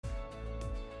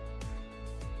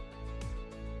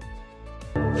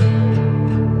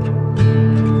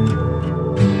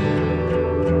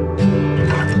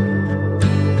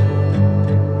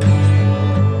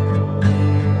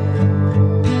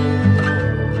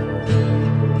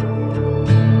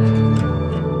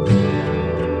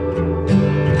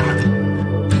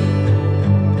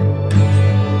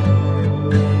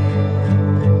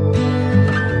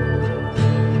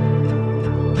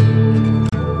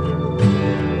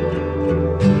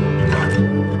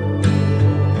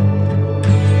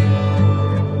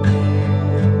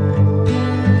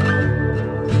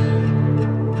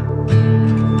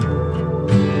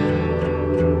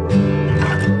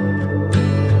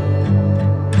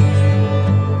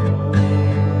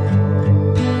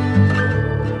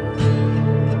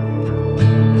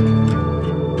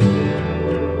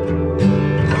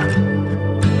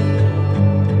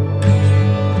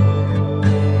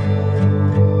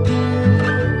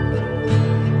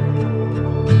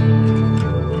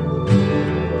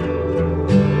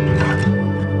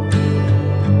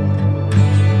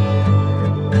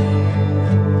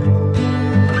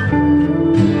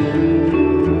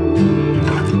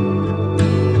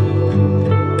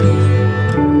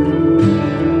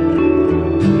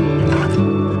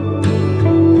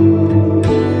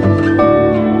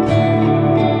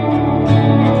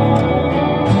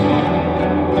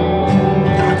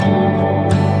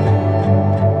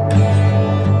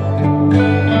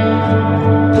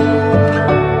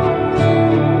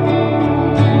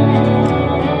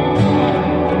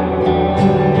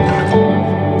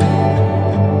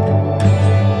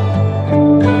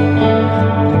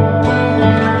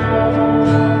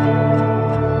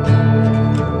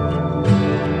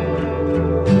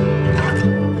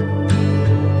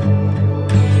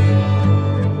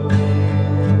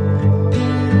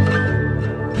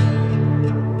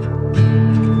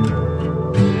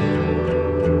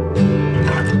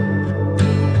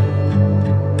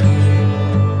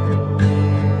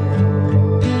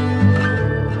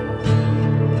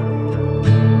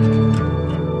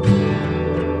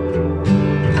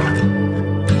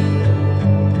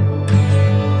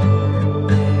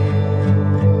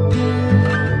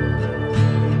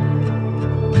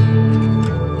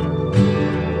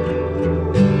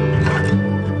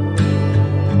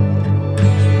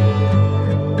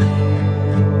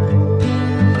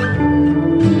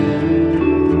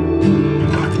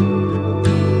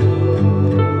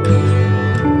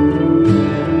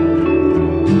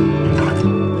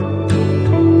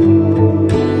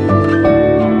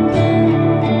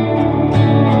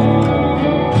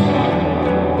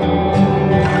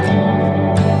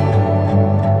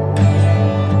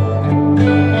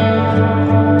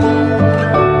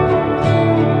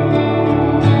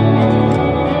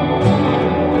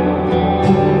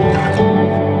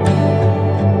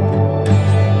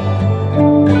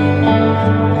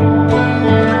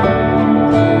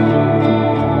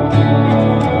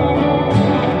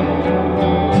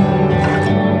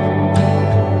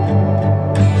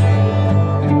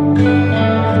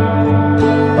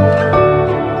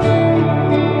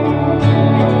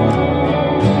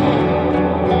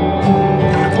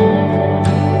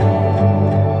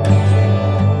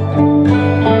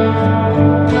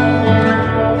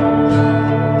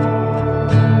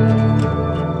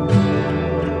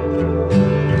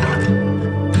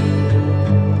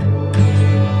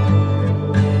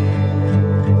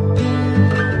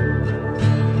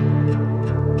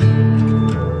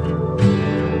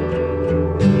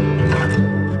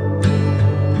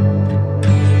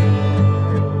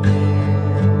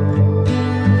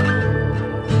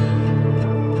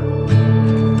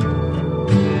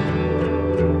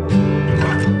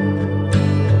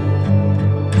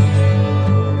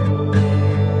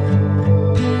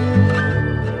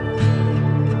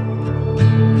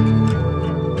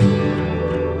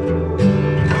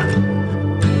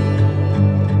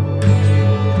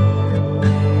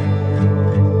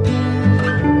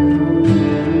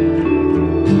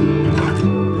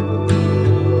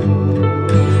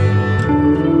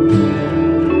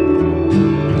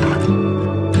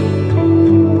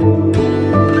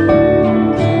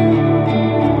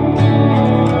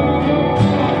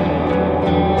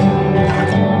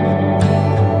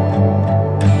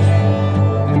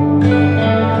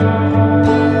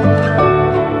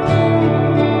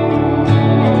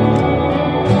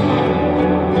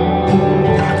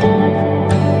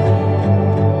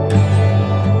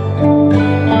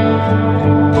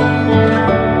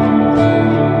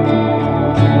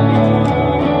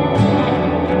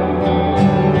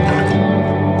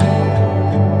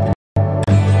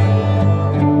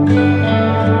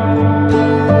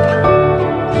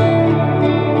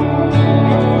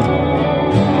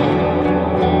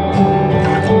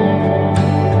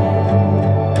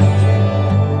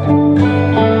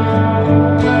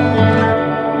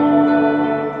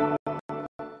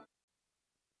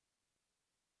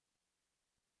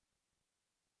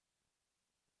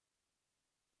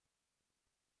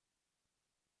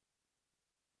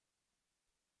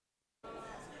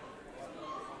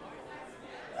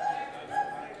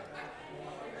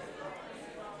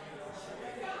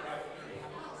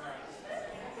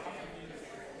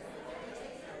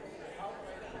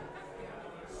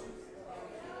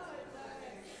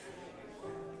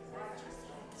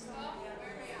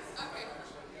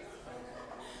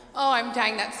Oh, I'm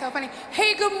dying. That's so funny.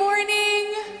 Hey, good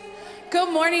morning.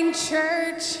 Good morning,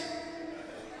 church.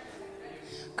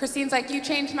 Christine's like, you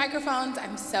changed microphones.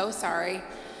 I'm so sorry.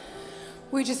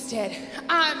 We just did.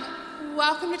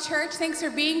 Welcome to church. Thanks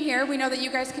for being here. We know that you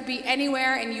guys could be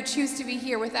anywhere and you choose to be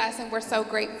here with us, and we're so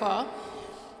grateful.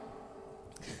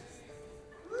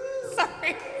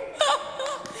 Sorry.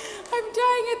 I'm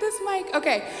dying at this mic.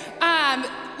 Okay.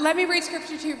 Let me read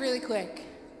scripture to you really quick,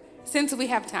 since we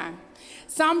have time.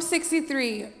 Psalm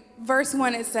 63, verse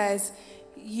 1, it says,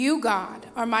 "You, God,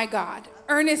 are my God.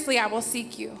 Earnestly I will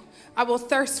seek you. I will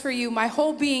thirst for you. My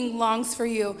whole being longs for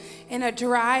you in a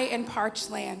dry and parched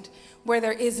land where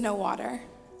there is no water."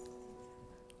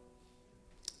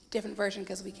 Different version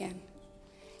because we can.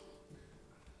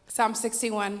 Psalm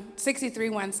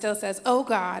 63:1 still says, "Oh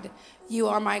God, you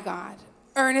are my God.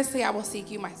 Earnestly I will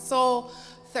seek you. My soul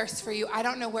thirsts for you." I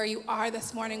don't know where you are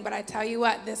this morning, but I tell you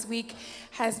what, this week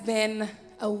has been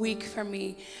a week for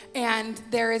me. And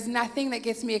there is nothing that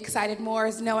gets me excited more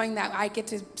is knowing that I get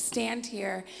to stand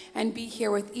here and be here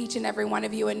with each and every one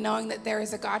of you, and knowing that there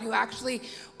is a God who actually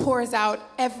pours out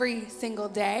every single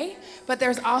day. But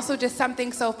there's also just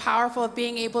something so powerful of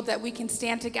being able that we can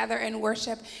stand together and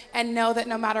worship and know that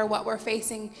no matter what we're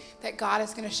facing, that God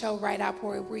is going to show right up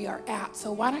where we are at.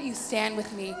 So why don't you stand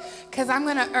with me? Because I'm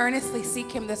going to earnestly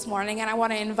seek him this morning, and I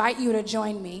want to invite you to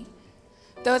join me.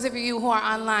 Those of you who are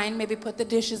online, maybe put the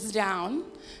dishes down.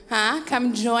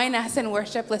 Come join us in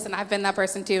worship. Listen, I've been that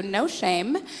person too. No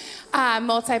shame.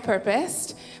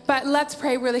 Multi-purposed. But let's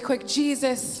pray really quick.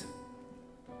 Jesus,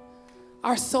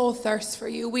 our soul thirsts for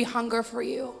you. We hunger for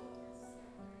you.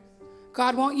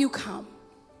 God, won't you come?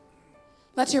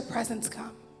 Let your presence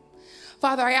come.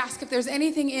 Father, I ask if there's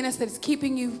anything in us that is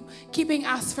keeping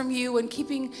us from you and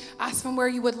keeping us from where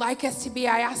you would like us to be,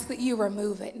 I ask that you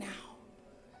remove it now.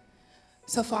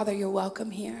 So, Father, you're welcome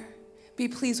here. Be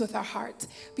pleased with our hearts.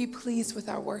 Be pleased with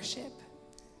our worship.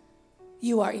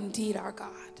 You are indeed our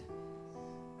God.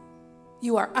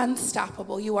 You are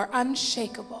unstoppable. You are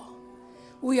unshakable.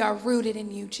 We are rooted in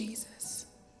you, Jesus.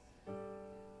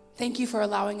 Thank you for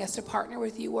allowing us to partner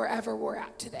with you wherever we're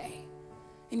at today.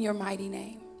 In your mighty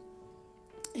name,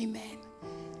 amen.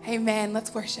 Amen.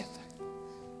 Let's worship.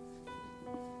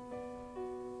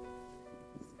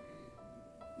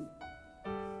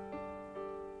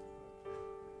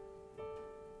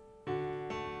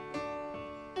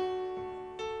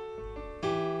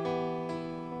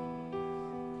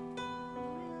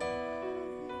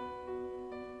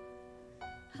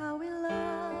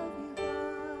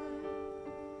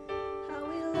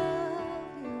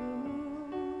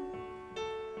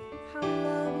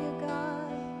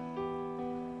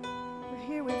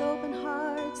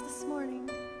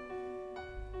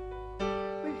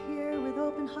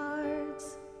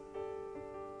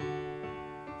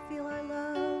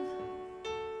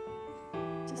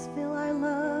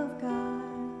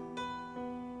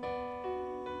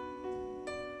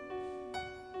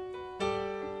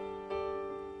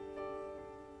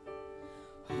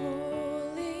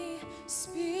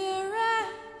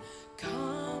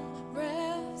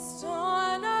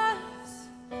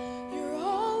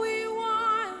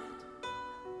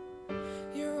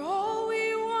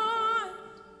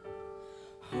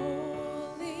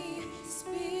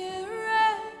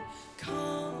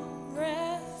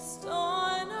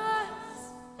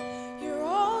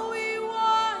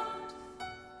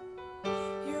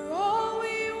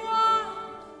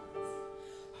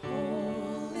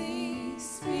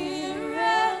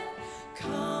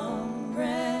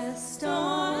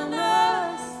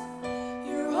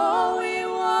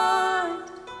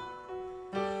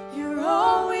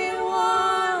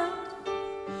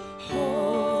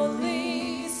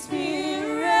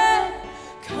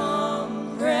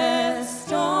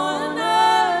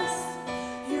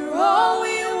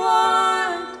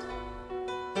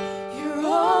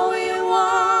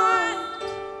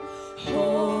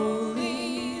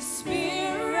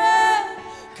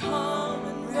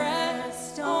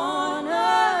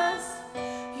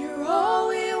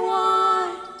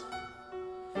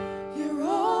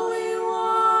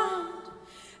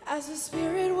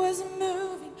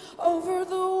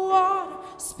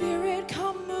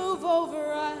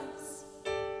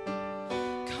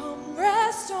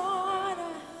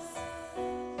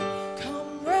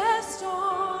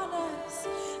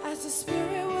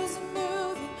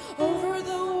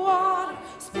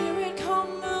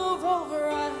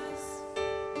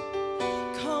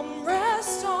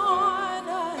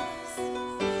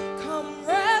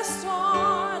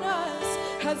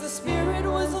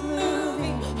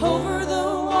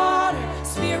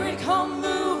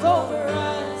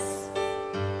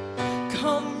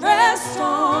 Come rest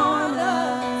on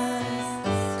us.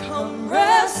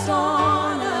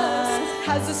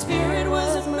 as the Spirit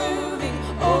was moving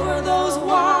over those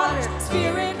waters.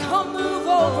 Spirit, come move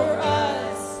over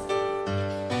us.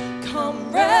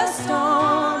 Come rest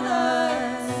on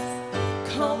us.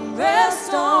 Come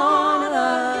rest on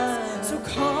us. So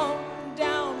calm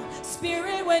down.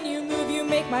 Spirit, when you move, you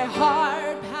make my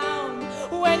heart pound.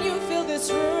 When you fill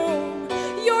this room,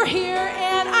 you're here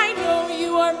and I know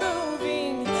you are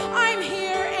moving. I'm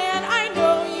here and I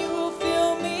know you will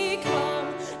feel me.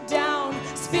 Come down.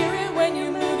 Spirit, when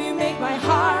you move, you make my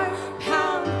heart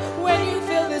pound. When you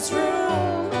fill this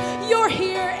room, you're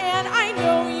here and I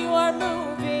know you are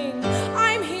moving.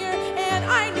 I'm here and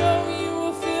I know you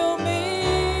will feel me.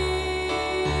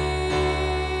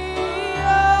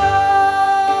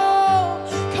 Oh,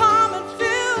 come and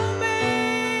fill me.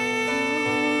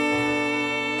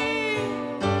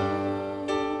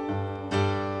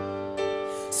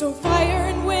 So fire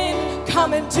and wind,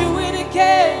 come and do it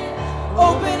again.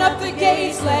 Open up the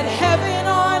gates, let heaven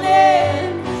on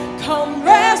in. Come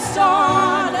rest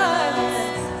on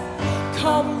us.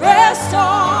 Come rest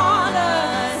on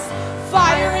us.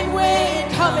 Fire and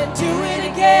wind, come and do it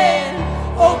again.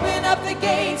 Open up the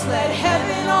gates, let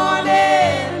heaven on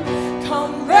in.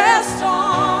 Come rest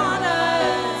on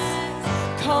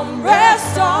us. Come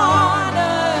rest on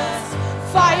us.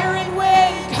 Fire and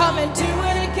wind, come and do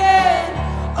it again.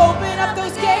 Open up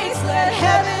those gates, let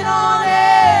heaven on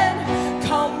in.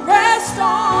 Come rest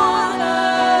on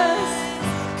us.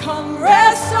 Come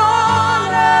rest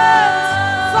on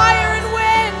us. Fire and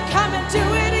wind, come and do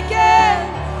it again.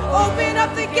 Open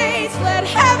up the gates, let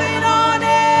heaven on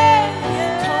in.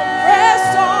 Come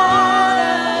rest on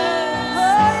us.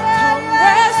 Come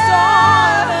rest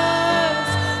on us.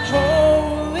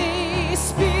 Holy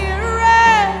Spirit.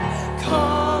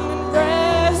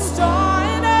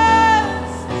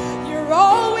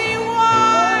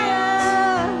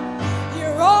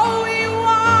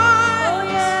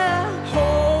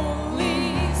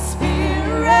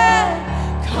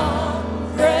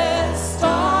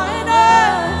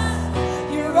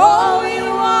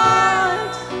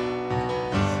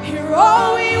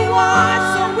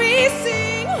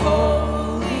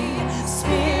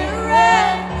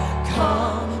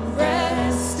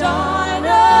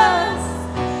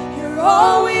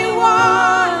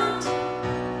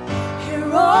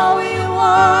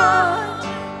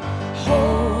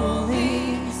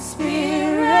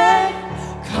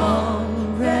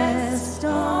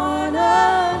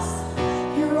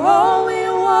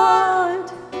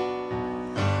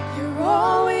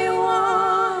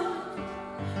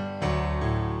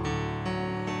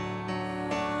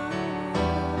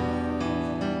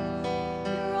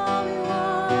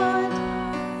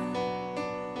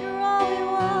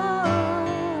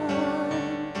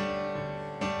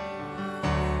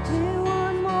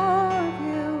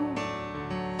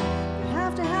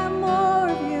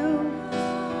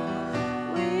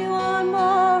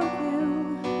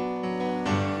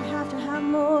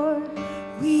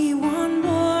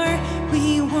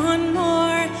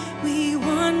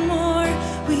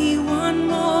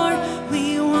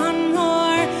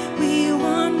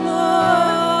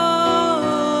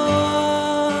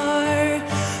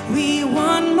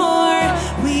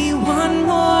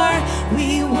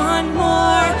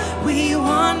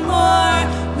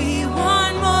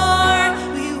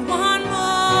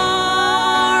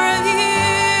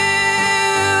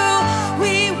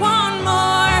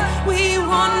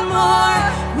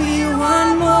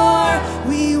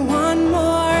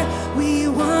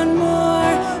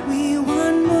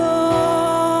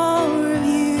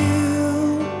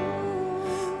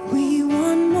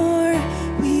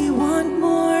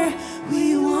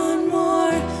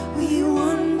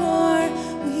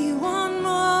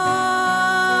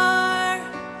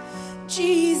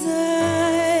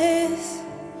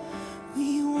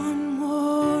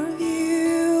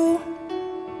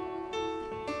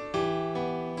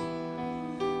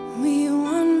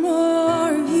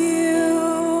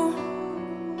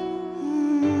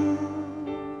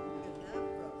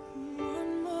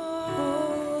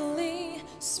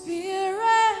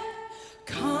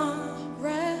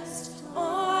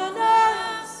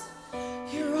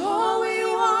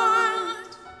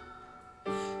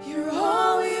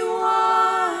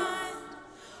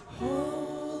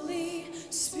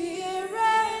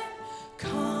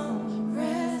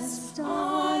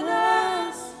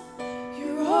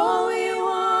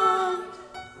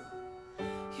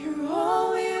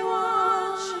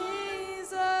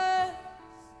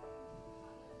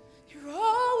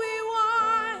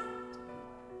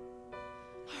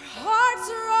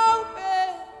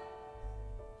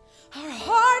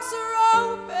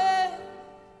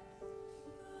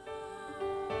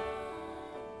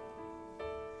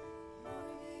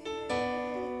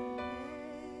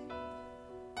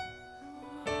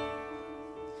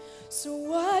 So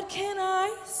what can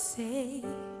I say?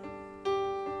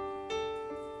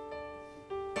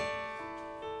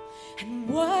 And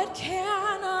what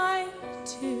can I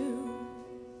do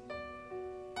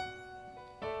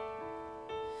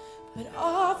but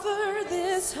offer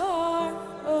this heart,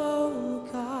 oh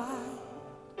God,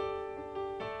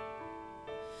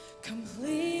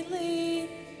 completely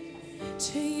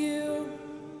to you,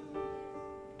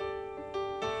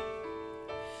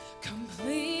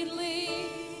 completely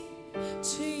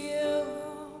to you.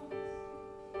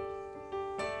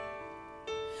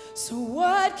 So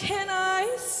what can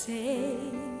I say?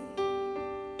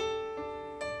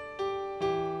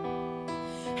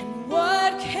 And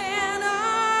what can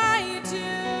I do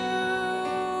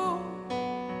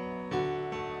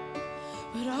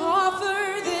but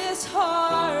offer this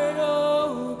heart,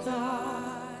 oh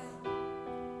God,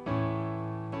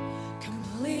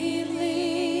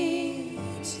 completely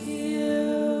to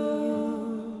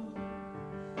you,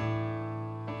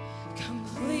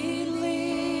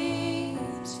 completely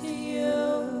to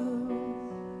you.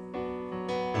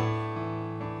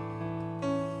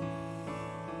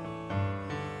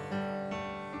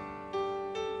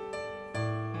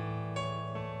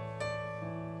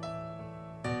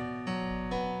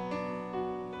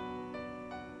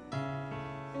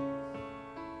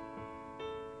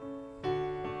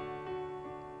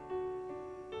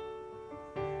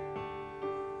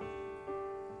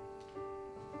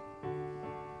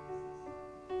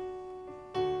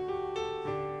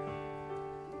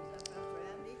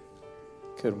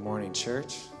 Good morning,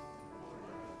 church.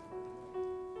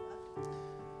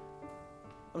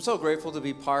 I'm so grateful to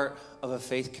be part of a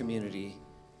faith community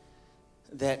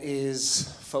that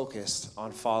is focused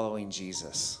on following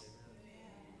Jesus.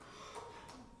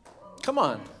 Come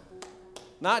on.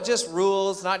 Not just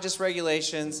rules, not just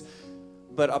regulations,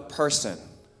 but a person.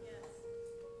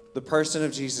 The person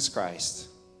of Jesus Christ.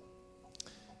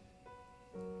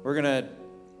 We're going to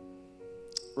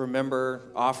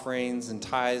remember offerings and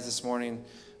tithes this morning.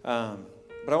 But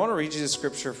I want to read you the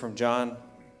scripture from John.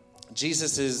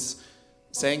 Jesus is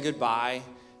saying goodbye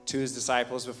to his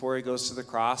disciples before he goes to the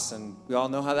cross, and we all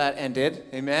know how that ended.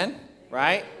 Amen?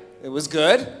 Right? It was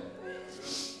good.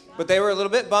 But they were a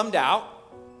little bit bummed out.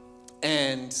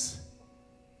 And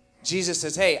Jesus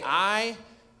says, hey, I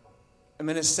am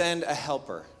going to send a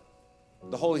helper,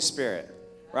 the Holy Spirit.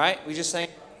 Right? We just sang,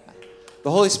 the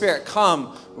Holy Spirit,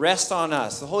 come, rest on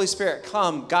us. The Holy Spirit,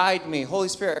 come, guide me. Holy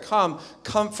Spirit, come,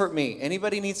 comfort me.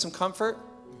 Anybody need some comfort?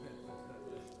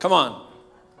 Come on.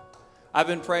 I've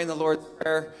been praying the Lord's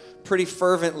Prayer pretty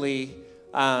fervently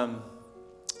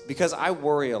because I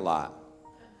worry a lot.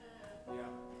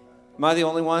 Am I the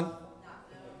only one?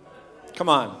 Come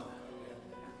on.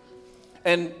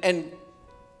 And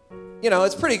you know,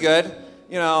 it's pretty good.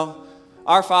 You know,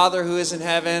 our Father who is in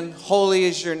heaven, holy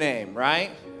is your name,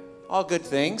 right? All good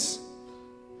things.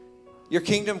 Your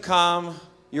kingdom come,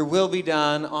 your will be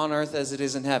done on earth as it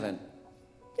is in heaven.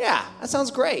 Yeah, that sounds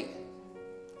great.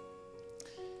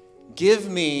 Give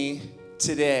me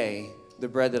today the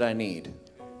bread that I need.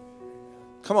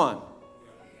 Come on.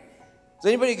 Does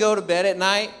anybody go to bed at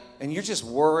night and you're just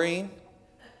worrying?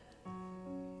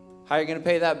 How are you going to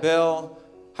pay that bill?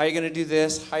 How are you going to do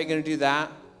this? How are you going to do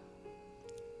that?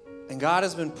 And God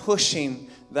has been pushing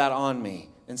that on me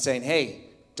and saying, hey,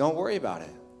 don't worry about it.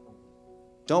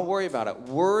 Don't worry about it.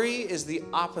 Worry is the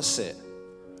opposite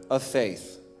of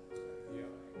faith.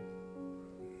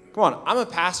 Come on, I'm a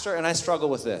pastor and I struggle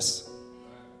with this.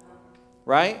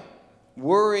 Right?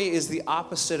 Worry is the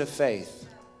opposite of faith.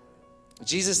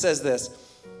 Jesus says this.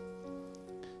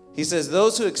 He says,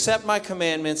 those who accept my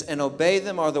commandments and obey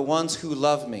them are the ones who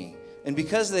love me. And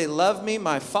because they love me,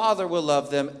 my Father will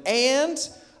love them, and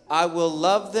I will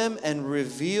love them and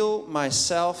reveal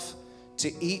myself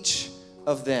to each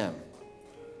of them.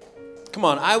 Come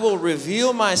on, I will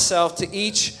reveal myself to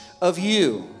each of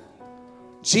you.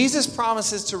 Jesus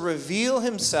promises to reveal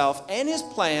himself and his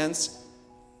plans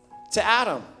to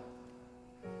Adam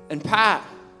and Pat.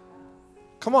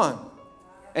 Come on.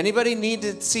 Anybody need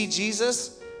to see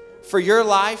Jesus for your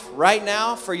life right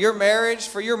now, for your marriage,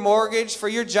 for your mortgage, for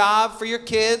your job, for your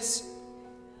kids?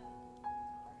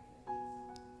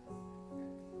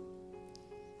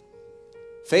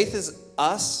 Faith is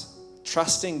us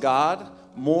trusting God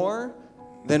more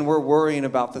than we're worrying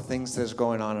about the things that's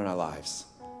going on in our lives.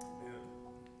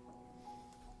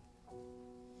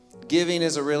 Giving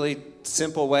is a really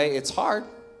simple way. It's hard,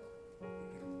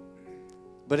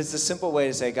 but it's a simple way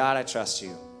to say, God, I trust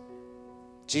you.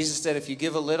 Jesus said, if you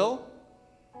give a little,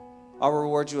 I'll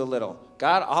reward you a little.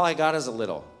 God, all I got is a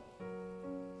little,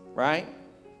 right?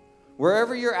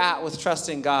 Wherever you're at with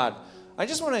trusting God, I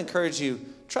just want to encourage you,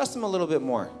 trust him a little bit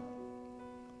more.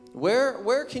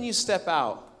 Where can you step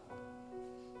out?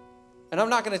 And I'm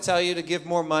not going to tell you to give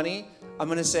more money. I'm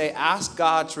going to say, ask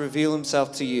God to reveal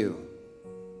himself to you.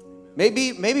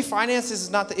 Maybe finances is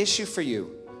not the issue for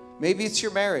you. Maybe it's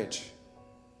your marriage.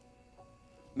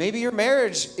 Maybe your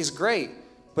marriage is great,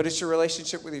 but it's your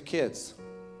relationship with your kids.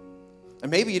 And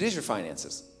maybe it is your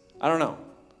finances. I don't know.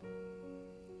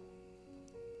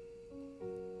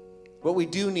 What we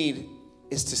do need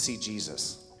is to see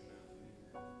Jesus.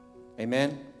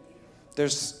 Amen?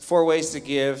 There's 4 ways to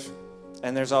give,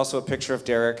 and there's also a picture of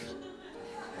Derek.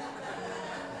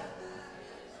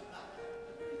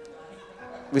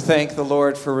 We thank the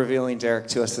Lord for revealing Derek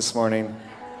to us this morning.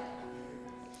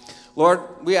 Lord,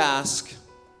 we ask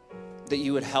that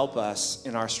you would help us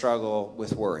in our struggle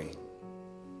with worry.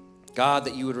 God,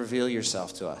 that you would reveal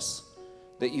yourself to us,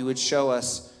 that you would show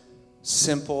us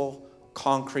simple,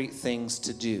 concrete things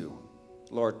to do,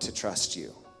 Lord, to trust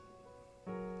you.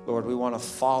 Lord, we want to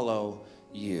follow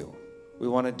you. We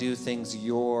want to do things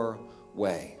your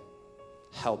way.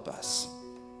 Help us.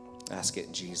 Ask it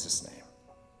in Jesus' name.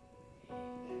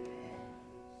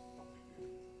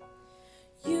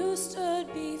 You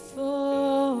stood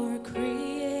before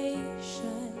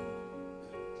creation,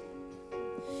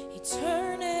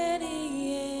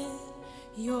 eternity in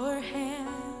your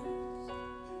hands.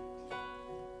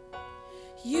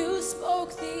 You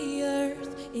spoke the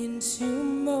earth into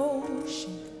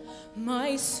motion,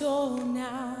 my soul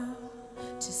now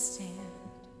to stand.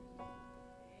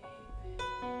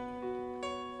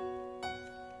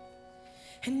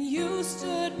 And you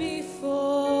stood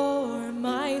before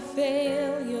my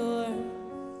failure.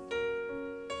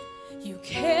 You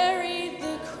carried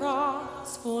the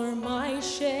cross for my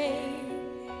shame.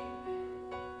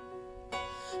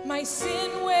 My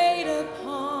sin weighed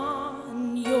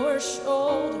upon your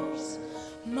shoulders,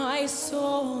 my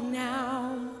soul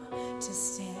now to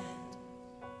stand.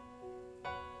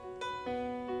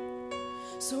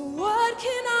 So what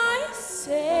can I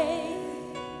say?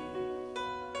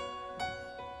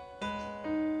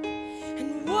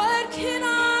 What can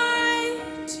I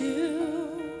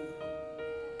do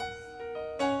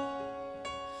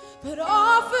but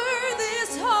offer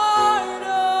this heart,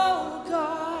 oh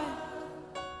God,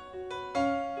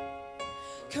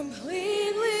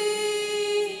 completely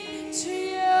to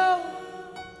you?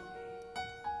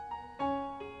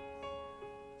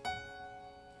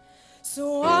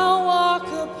 So I'll walk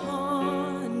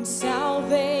upon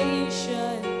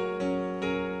salvation,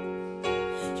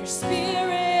 your Spirit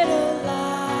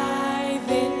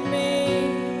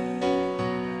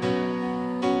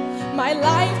my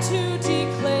life to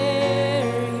declare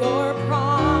your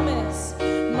promise,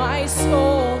 my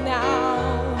soul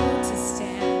now to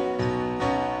stand.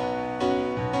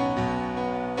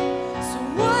 So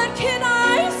what can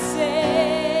I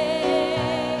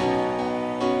say?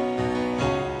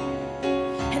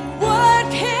 And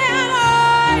what can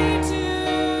I do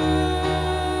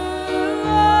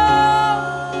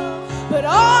but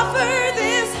offer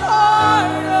this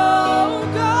heart,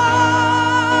 oh God?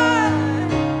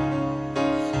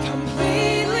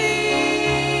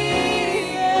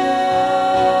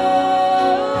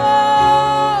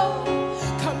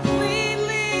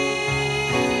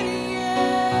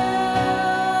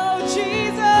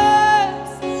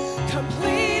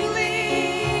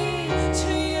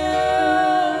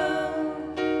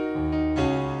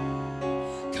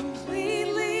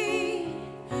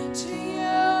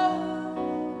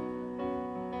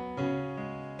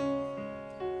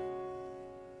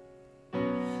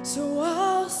 So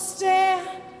I'll stand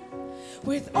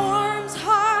with arms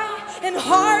high and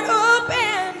heart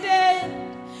abandoned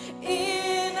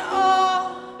in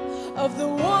awe of the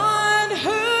one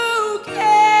who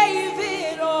gave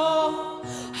it all.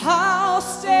 I'll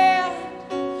stand,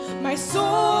 my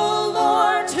soul,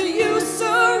 Lord, to you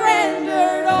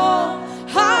surrendered all.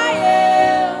 I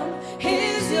am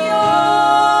his, yours.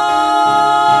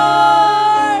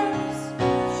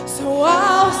 So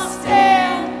I'll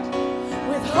stand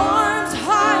with arms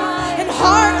high and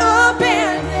heart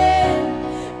abandoned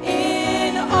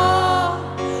in awe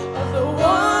of the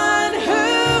one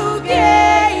who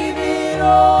gave it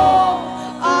all.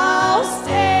 I'll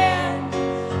stand,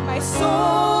 my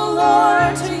soul,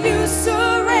 Lord, to you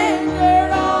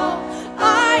surrendered all.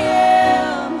 I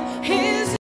am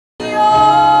his, yours.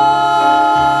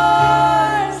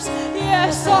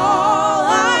 Yes, all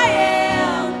I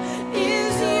am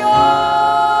is yours.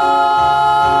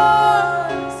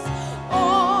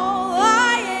 All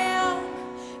I am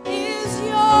is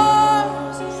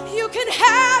yours. You can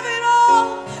have it all,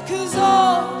 'cause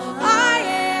all I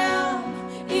am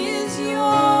is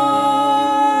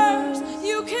yours.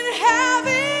 You can have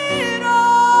it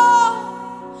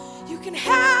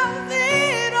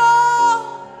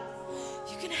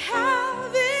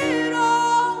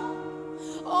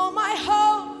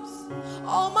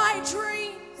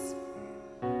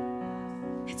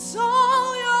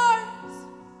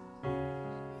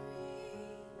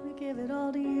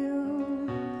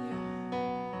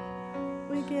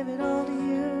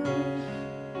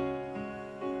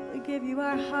give you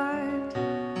our heart.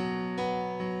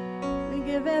 We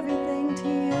give everything to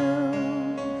you.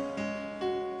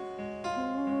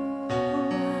 Oh,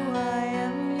 I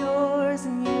am yours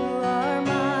and you are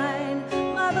mine,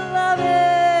 my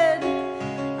beloved.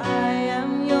 I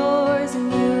am yours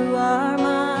and you are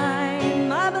mine,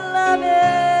 my beloved.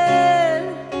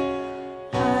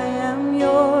 I am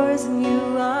yours and you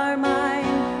are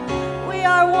mine. We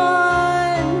are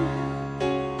one.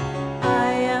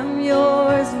 I am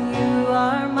yours and you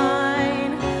are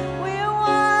mine. We are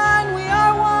one. We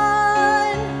are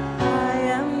one. I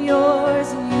am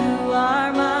yours and you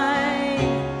are mine.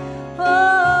 Oh,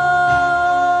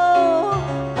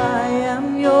 I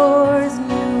am yours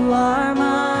and you are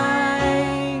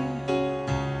mine.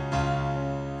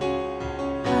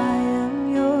 I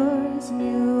am yours and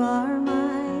you are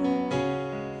mine.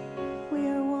 We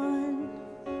are one.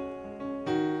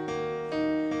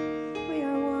 We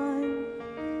are one.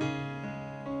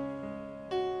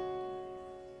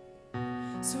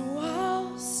 So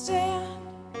I'll stand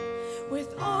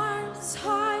with arms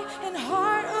high and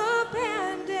heart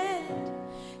abandoned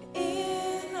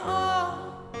in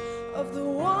awe of the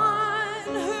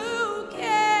one who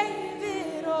gave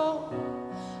it all.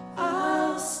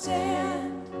 I'll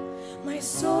stand, my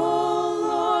soul,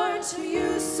 Lord, to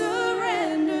you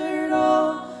surrendered.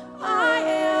 All I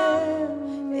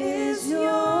am is yours.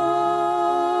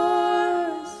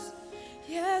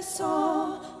 Yes,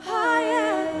 all I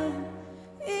am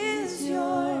is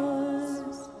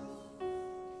yours.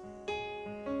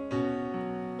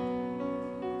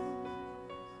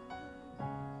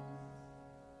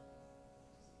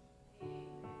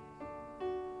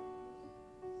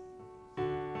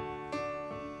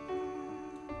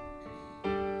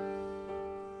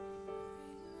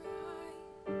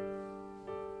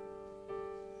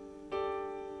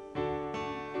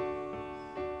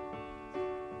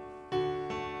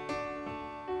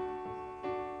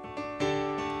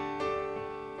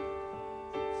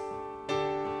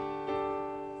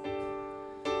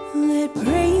 Let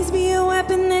praise be a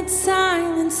weapon that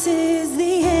silences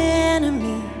the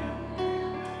enemy.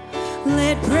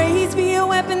 Let praise be a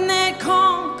weapon that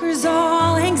conquers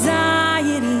all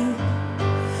anxiety.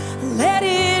 Let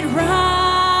it rise.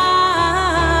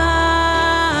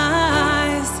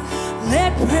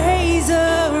 Let praise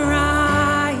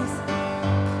arise.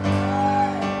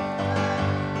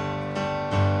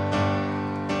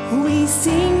 We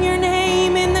sing your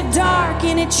name in the dark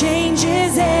and it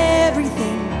changes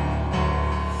everything.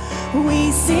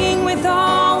 We sing with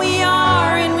all we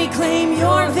are and we claim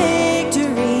your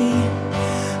victory.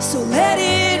 So let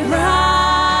it rise.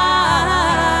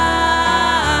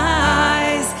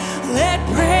 Let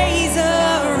praise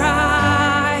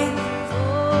arise.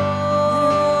 Oh.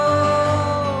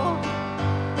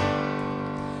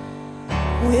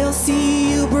 We'll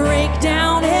see you break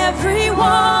down every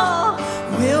wall.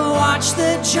 We'll watch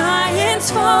the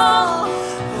giants fall.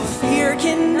 Fear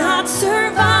cannot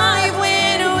survive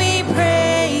when we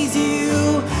praise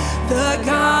you. The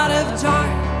God of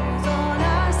darkness on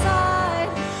our side.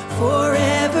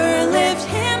 Forever lift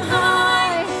him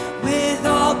high. With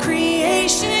all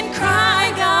creation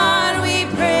cry, God, we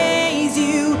praise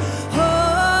you.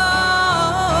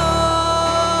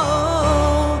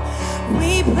 Oh,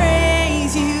 we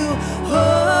praise you. Oh,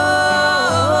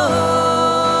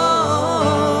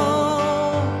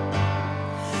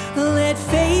 let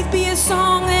faith be a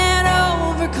song that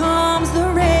overcomes the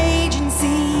raging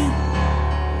sea.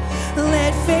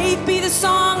 Let faith be the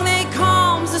song that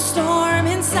calms the storm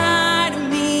inside of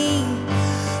me.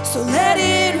 So let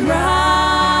it rise.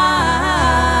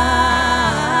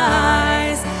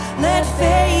 Let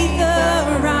faith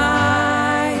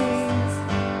arise.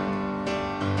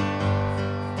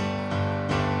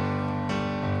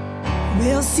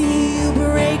 We'll see you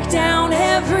break down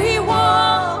every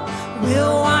wall.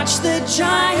 We'll watch the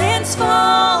giants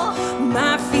fall.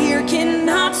 My fear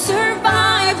cannot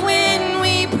survive when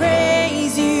we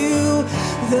praise you.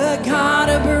 The God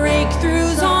of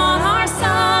breakthroughs on our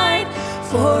side.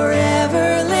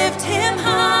 Forever lift him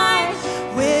high.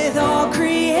 With all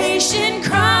creation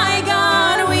cry,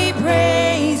 God, we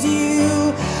praise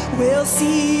you. We'll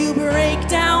see you break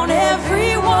down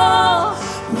every wall.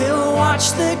 We'll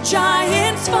watch the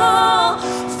giants fall.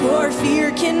 For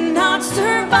fear cannot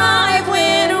survive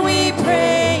when we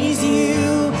praise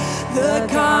you. The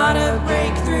God of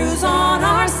breakthroughs on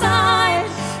our side.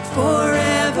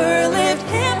 Forever lift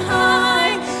him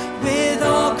high. With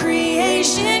all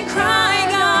creation cry,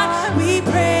 God, we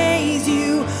praise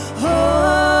you.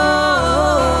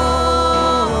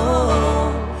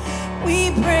 Oh,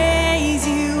 we praise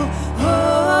you.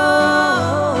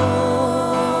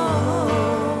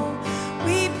 Oh,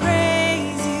 we praise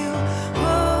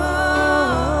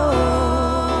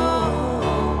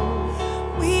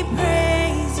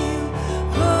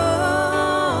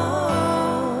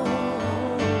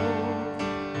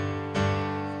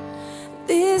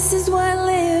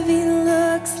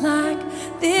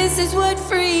This is what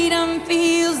freedom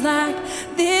feels like.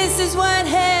 This is what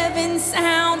heaven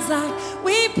sounds like.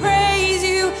 We praise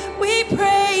you, we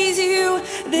praise you.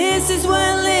 This is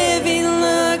what living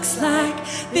looks like.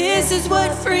 This is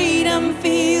what freedom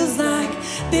feels like.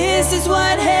 This is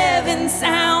what heaven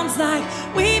sounds like.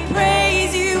 We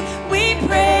praise you, we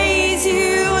praise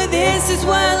you. This is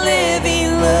what living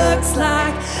looks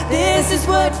like. This is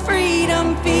what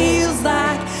freedom feels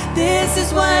like. This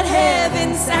is what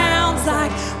heaven sounds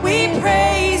like. We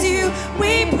praise you,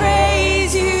 we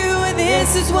praise you.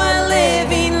 This is what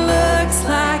living looks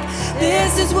like.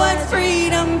 This is what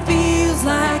freedom feels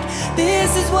like.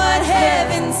 This is what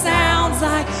heaven sounds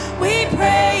like. We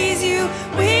praise you,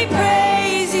 we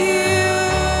praise you.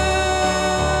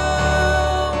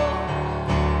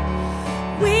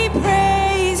 We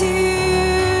praise you.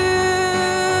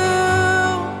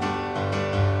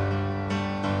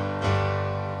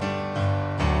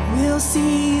 We'll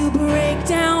see you break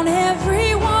down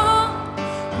every wall.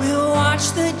 We'll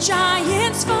watch the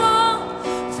giants fall.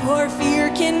 For fear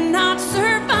cannot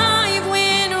survive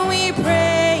when we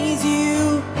praise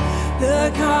you.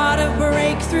 The God of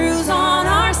breakthroughs on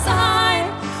our side.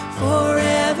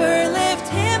 Forever lift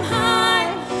him high.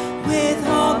 With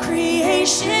all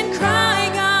creation cry,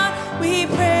 God, we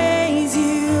praise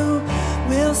you.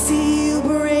 We'll see you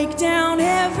break down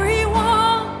every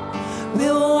wall.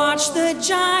 We'll watch the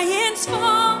giants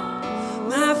fall.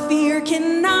 My fear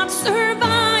cannot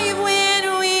survive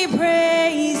when we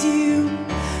praise you.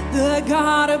 The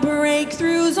God of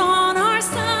breakthroughs on our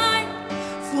side.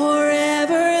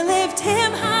 Forever lift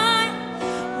him high.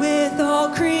 With all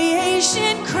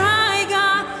creation cry,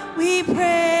 God, we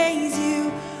praise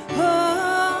you.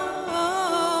 Oh,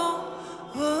 oh,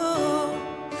 oh,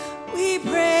 we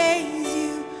praise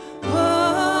you. Oh,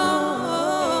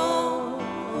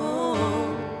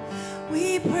 oh,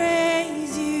 we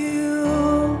praise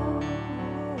you.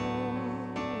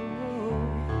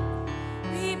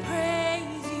 We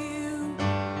praise you.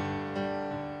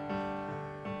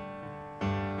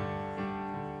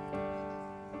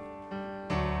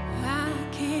 I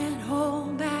can't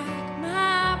hold back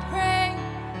my praise.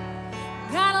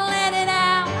 Gotta let it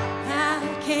out.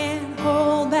 I can't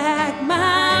hold back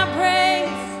my praise.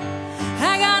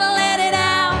 I gotta let it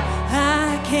out.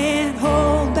 I can't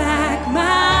hold back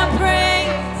my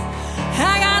praise.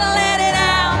 I gotta let it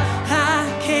out.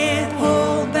 I can't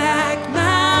hold back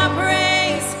my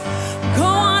praise. Go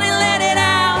on and let it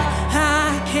out.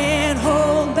 I can't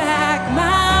hold back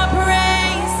my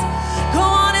praise. Go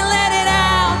on and let it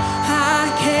out. I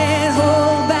can't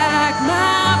hold back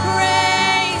my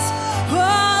praise.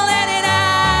 Oh, let it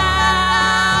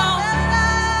out.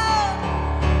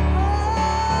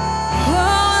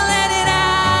 Oh, let it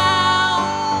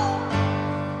out.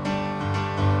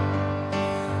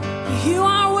 You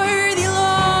are worthy,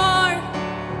 Lord,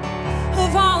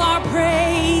 of all our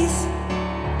praise.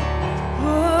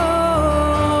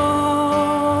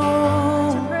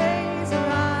 Oh, Praise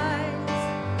rise.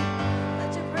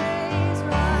 Let your praise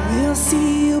rise. we'll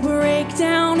see you break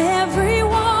down every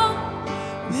wall.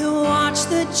 We'll watch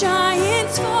the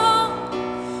giants fall.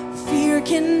 Fear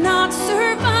cannot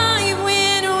survive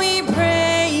when we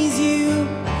praise you.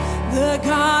 The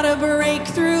God of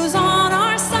breakthroughs on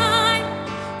our side.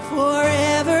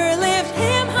 Forever lift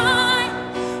him high.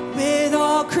 With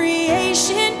all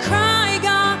creation cry,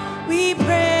 God, we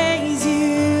praise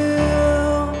you.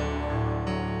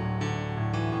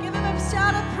 Give him a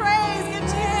shout of praise. Give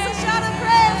Jesus a shout of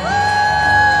praise. Woo!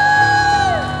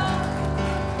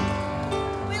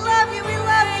 We love you. We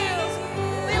love you.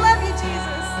 We love you,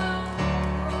 Jesus.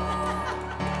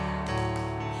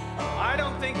 I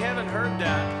don't think heaven heard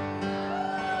that.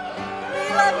 We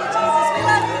love you, Jesus. We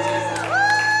love you, Jesus.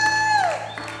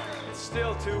 Woo! It's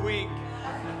still too weak.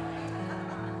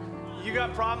 You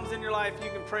got problems in your life, you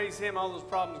can praise him, all those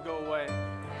problems go away.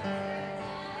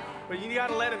 But you got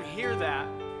to let him hear that.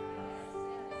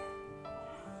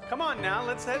 Come on now,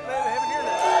 let's let heaven hear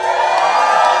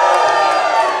that.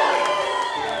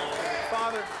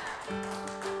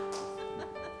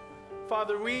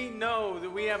 Father, we know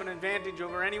that we have an advantage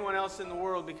over anyone else in the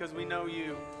world because we know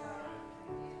you.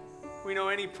 We know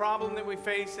any problem that we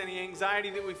face, any anxiety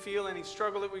that we feel, any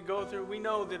struggle that we go through, we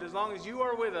know that as long as you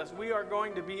are with us, we are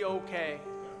going to be okay.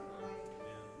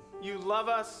 You love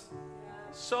us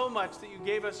so much that you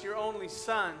gave us your only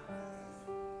Son.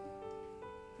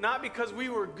 Not because we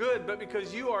were good, but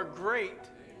because you are great.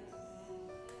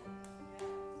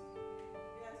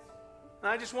 And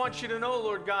I just want you to know,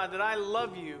 Lord God, that I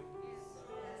love you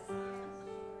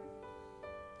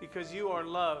because you are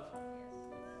love.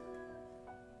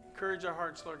 Encourage our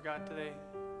hearts, Lord God, today.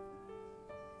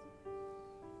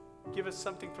 Give us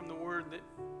something from the Word that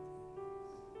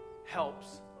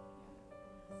helps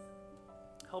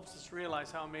us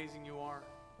realize how amazing you are.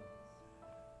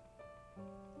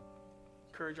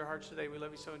 Encourage our hearts today. We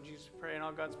love you so in Jesus' we pray. And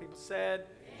all God's people said,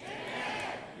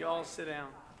 amen. You all sit down.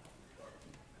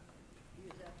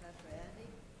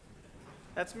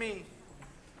 That's me.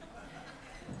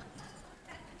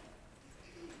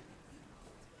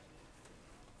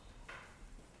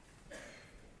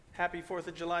 Happy 4th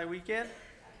of July weekend.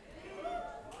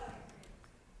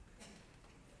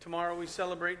 Tomorrow we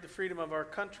celebrate the freedom of our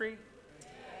country.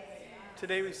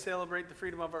 Today we celebrate the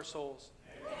freedom of our souls.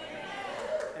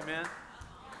 Amen.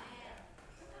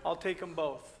 I'll take them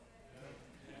both.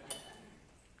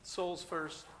 Souls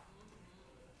first,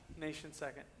 nation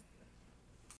second.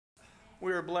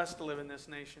 We are blessed to live in this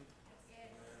nation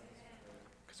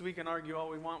because we can argue all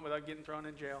we want without getting thrown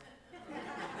in jail.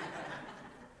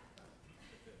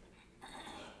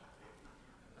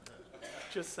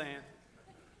 Just saying.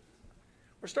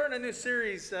 We're starting a new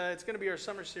series. It's going to be our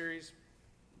summer series.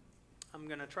 I'm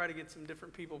going to try to get some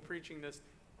different people preaching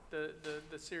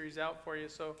the series out for you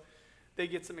so they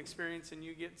get some experience and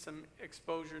you get some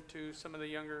exposure to some of the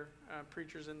younger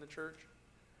preachers in the church.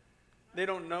 They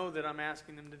don't know that I'm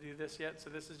asking them to do this yet, so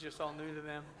this is just all new to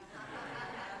them.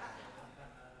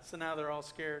 So now they're all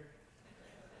scared.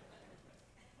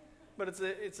 But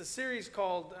it's a series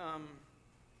called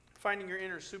Finding Your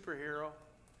Inner Superhero,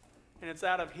 and it's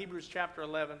out of Hebrews chapter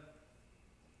 11.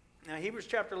 Now, Hebrews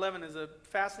chapter 11 is a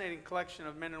fascinating collection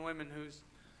of men and women whose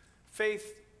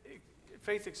faith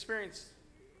experience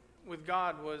with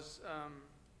God was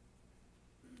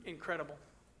incredible.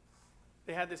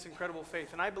 They had this incredible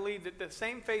faith. And I believe that the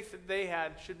same faith that they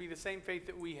had should be the same faith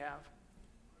that we have.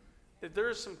 That there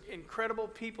are some incredible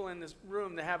people in this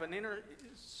room that have an inner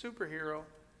superhero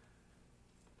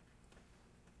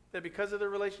that because of their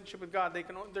relationship with God, they're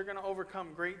going to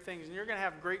overcome great things. And you're going to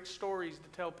have great stories to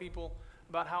tell people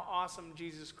about how awesome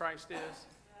Jesus Christ is.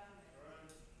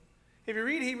 If you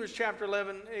read Hebrews chapter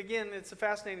 11, again, it's a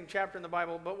fascinating chapter in the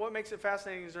Bible, but what makes it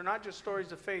fascinating is they're not just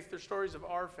stories of faith, they're stories of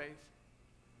our faith.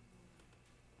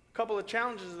 A couple of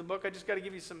challenges of the book, I just got to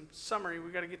give you some summary.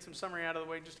 We've got to get some summary out of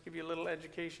the way just to give you a little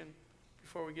education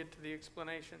before we get to the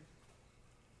explanation.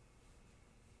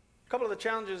 A couple of the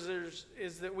challenges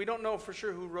is that we don't know for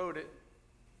sure who wrote it.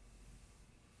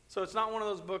 So it's not one of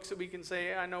those books that we can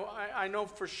say, I know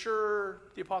for sure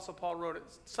the Apostle Paul wrote it.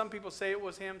 Some people say it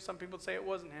was him, some people say it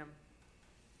wasn't him.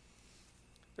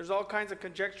 There's all kinds of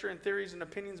conjecture and theories and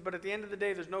opinions, but at the end of the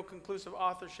day, there's no conclusive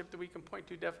authorship that we can point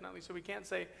to definitely. So we can't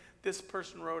say this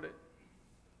person wrote it.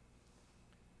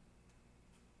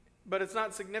 But it's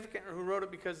not significant who wrote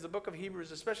it because the book of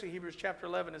Hebrews, especially Hebrews chapter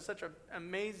 11, is such an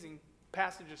amazing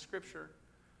passage of Scripture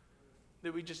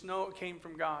that we just know it came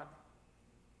from God.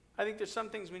 I think there's some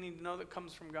things we need to know that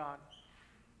comes from God,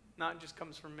 not just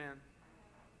comes from men.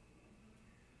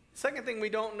 Second thing we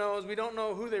don't know is we don't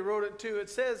know who they wrote it to. It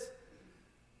says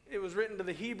it was written to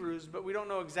the Hebrews, but we don't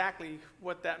know exactly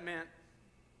what that meant.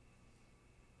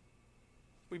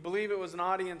 We believe it was an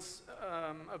audience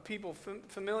of people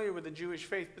familiar with the Jewish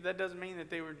faith, but that doesn't mean that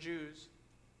they were Jews.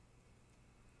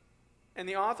 And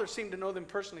the author seemed to know them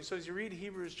personally. So as you read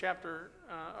Hebrews chapter,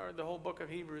 or the whole book of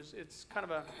Hebrews, it's kind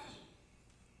of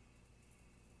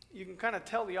you can kind of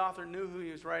tell the author knew who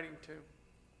he was writing to.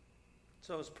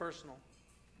 So it's personal.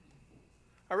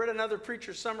 I read another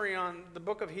preacher's summary on the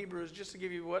book of Hebrews just to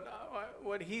give you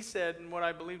what he said and what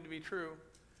I believe to be true.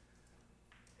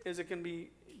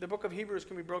 The book of Hebrews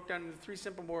can be broken down into three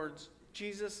simple words.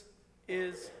 Jesus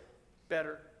is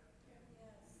better.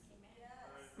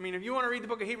 I mean, if you want to read the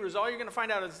book of Hebrews, all you're going to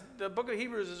find out is the book of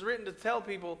Hebrews is written to tell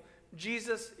people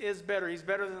Jesus is better. He's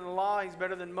better than the law. He's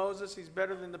better than Moses. He's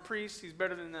better than the priests. He's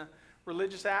better than the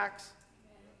religious acts.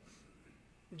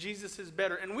 Jesus is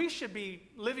better. And we should be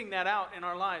living that out in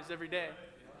our lives every day.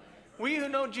 We who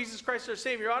know Jesus Christ our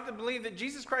Savior ought to believe that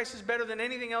Jesus Christ is better than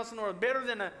anything else in the world. Better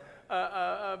than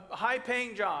a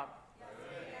high-paying job.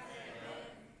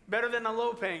 Better than a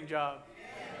low-paying job.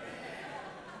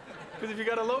 Because if you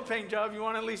got a low-paying job, you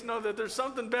want to at least know that there's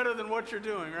something better than what you're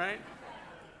doing, right?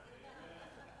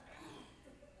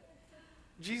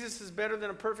 Jesus is better than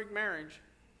a perfect marriage.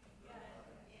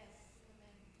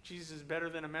 Jesus is better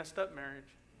than a messed up marriage.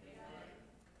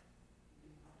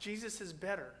 Jesus is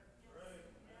better.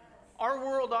 Our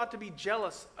world ought to be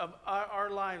jealous of our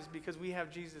lives because we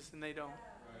have Jesus and they don't.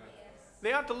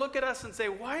 They ought to look at us and say,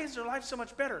 why is their life so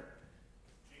much better?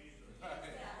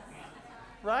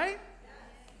 Right?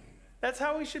 That's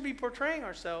how we should be portraying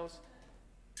ourselves.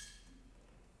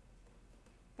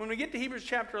 When we get to Hebrews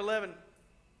chapter 11,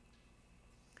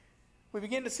 we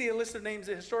begin to see a list of names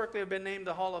that historically have been named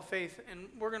the Hall of Faith. And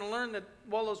we're going to learn that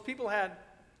while those people had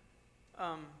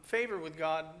favor with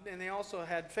God, and they also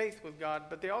had faith with God,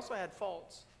 but they also had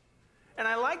faults. And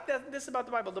I like this about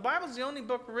the Bible. The Bible is the only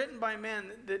book written by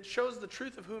men that shows the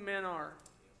truth of who men are.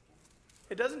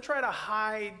 It doesn't try to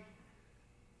hide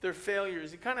their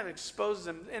failures. It kind of exposes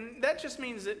them. And that just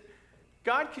means that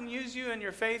God can use you in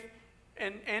your faith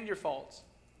and your faults.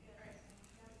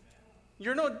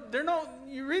 You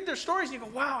read their stories and you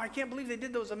go, wow, I can't believe they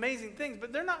did those amazing things,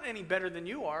 but they're not any better than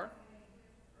you are.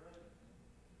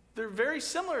 They're very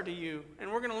similar to you,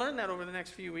 and we're going to learn that over the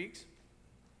next few weeks.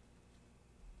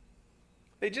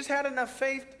 They just had enough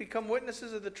faith to become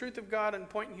witnesses of the truth of God and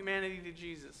point humanity to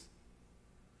Jesus.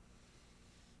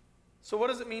 So what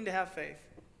does it mean to have faith?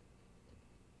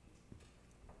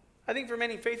 I think for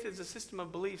many, faith is a system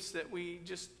of beliefs that we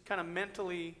just kind of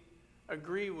mentally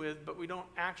agree with, but we don't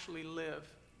actually live.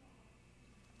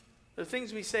 There are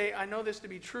things we say, I know this to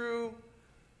be true,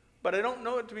 but I don't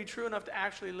know it to be true enough to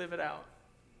actually live it out.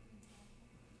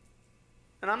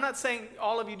 And I'm not saying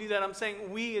all of you do that. I'm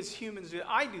saying we as humans do that.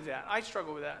 I do that. I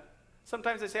struggle with that.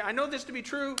 Sometimes I say, I know this to be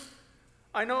true.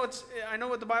 I know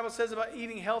what the Bible says about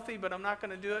eating healthy, but I'm not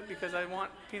going to do it because I want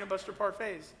peanut butter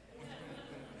parfaits.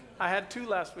 I had 2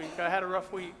 last week. I had a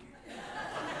rough week.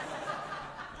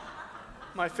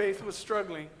 My faith was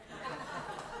struggling.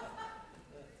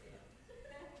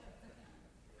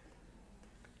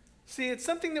 See, it's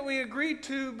something that we agree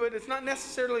to, but it's not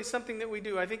necessarily something that we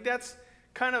do. I think that's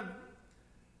kind of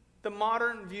the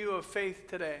modern view of faith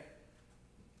today.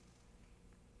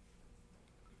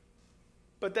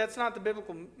 But that's not the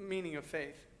biblical meaning of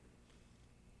faith.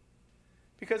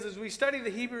 Because as we study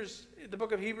the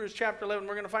book of Hebrews chapter 11,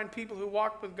 we're going to find people who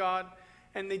walked with God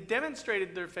and they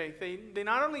demonstrated their faith. They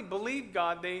not only believed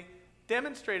God, they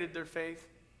demonstrated their faith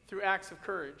through acts of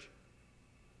courage.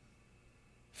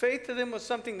 Faith to them was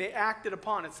something they acted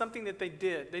upon. It's something that they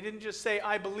did. They didn't just say,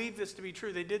 I believe this to be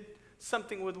true. They did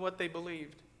something with what they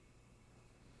believed.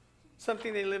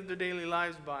 Something they lived their daily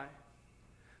lives by.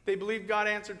 They believed God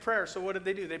answered prayer, so what did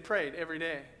they do? They prayed every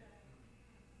day.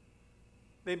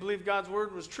 They believed God's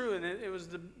word was true, and it was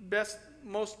the best,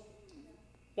 most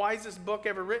wisest book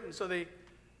ever written, so they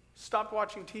stopped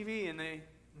watching TV and they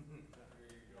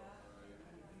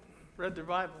read their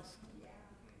Bibles.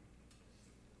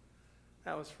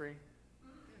 That was free.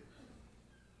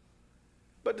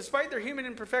 But despite their human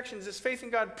imperfections, this faith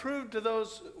in God proved to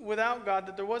those without God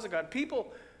that there was a God.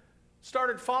 People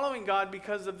started following God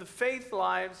because of the faith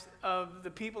lives of the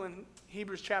people in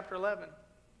Hebrews chapter 11.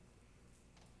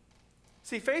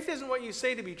 See, faith isn't what you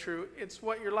say to be true, it's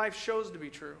what your life shows to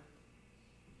be true.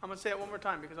 I'm going to say it one more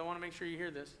time because I want to make sure you hear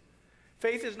this.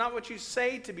 Faith is not what you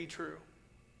say to be true,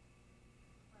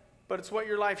 but it's what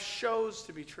your life shows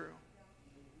to be true.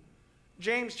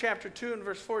 James chapter 2 and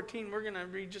verse 14, we're going to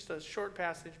read just a short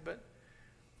passage, but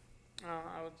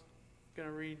I was going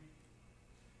to read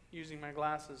using my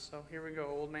glasses, so here we go,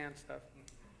 old man stuff.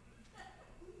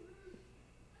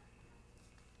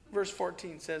 Verse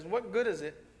 14 says, what good is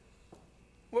it?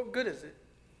 What good is it?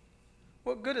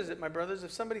 What good is it, my brothers,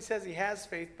 if somebody says he has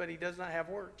faith, but he does not have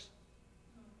works?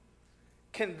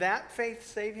 Can that faith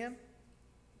save him?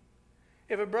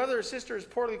 If a brother or sister is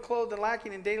poorly clothed and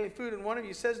lacking in daily food, and one of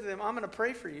you says to them, I'm going to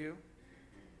pray for you,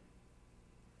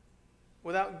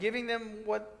 without giving them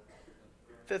what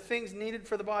the things needed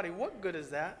for the body, what good is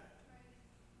that?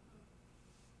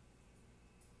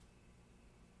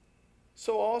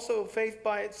 So also faith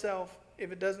by itself,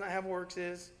 if it does not have works,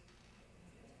 is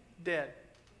dead.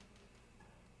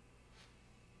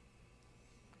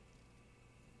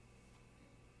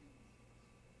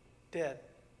 Dead.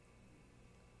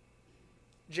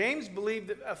 James believed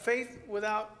that a faith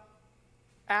without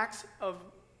acts of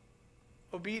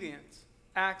obedience,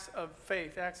 acts of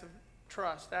faith, acts of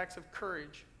trust, acts of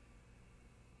courage,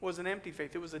 was an empty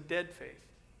faith. It was a dead faith.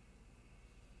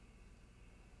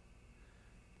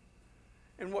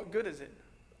 And what good is it?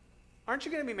 Aren't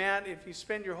you going to be mad if you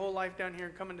spend your whole life down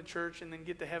here coming to church and then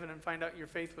get to heaven and find out your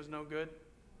faith was no good?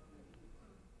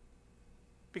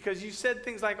 Because you said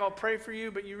things like, I'll pray for you,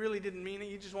 but you really didn't mean it.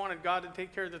 You just wanted God to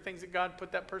take care of the things that God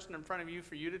put that person in front of you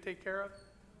for you to take care of.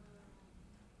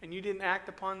 And you didn't act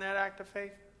upon that act of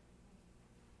faith.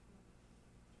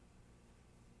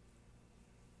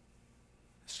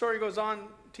 The story goes on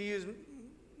to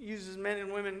uses men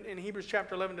and women in Hebrews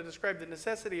chapter 11 to describe the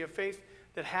necessity of faith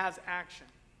that has action.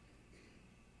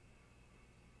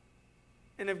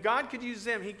 And if God could use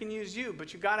them, he can use you,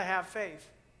 but you've got to have faith.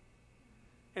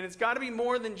 And it's got to be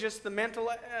more than just the mental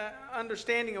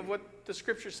understanding of what the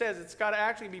scripture says. It's got to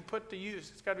actually be put to use.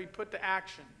 It's got to be put to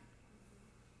action.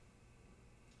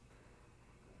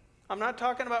 I'm not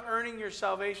talking about earning your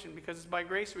salvation, because it's by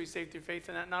grace we saved through faith,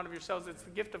 and that not of yourselves. It's the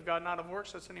gift of God, not of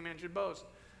works, lest any man should boast.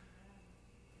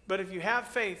 But if you have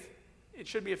faith, it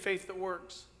should be a faith that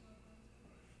works.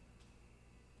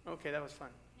 Okay, that was fun.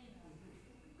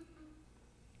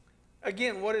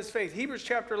 Again, what is faith? Hebrews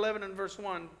chapter 11 and verse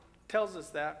 1 tells us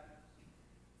that.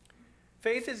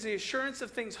 Faith is the assurance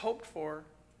of things hoped for,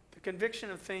 the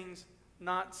conviction of things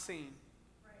not seen.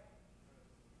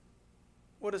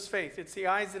 What is faith? It's the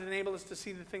eyes that enable us to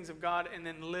see the things of God and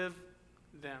then live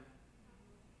them.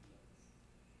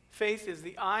 Faith is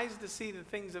the eyes to see the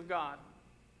things of God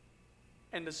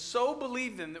and to so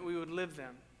believe them that we would live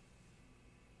them.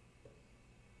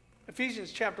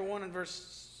 Ephesians chapter 1 and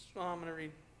verse, I'm going to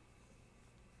read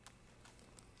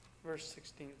verse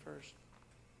 16 first.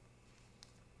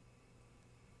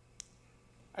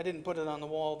 I didn't put it on the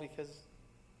wall because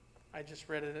I just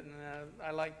read it and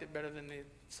I liked it better than the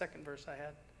second verse I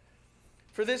had.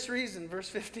 For this reason, verse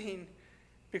 15,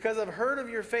 because I've heard of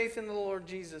your faith in the Lord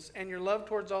Jesus and your love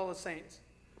towards all the saints.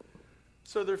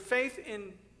 So their faith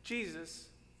in Jesus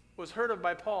was heard of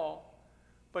by Paul,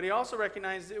 but he also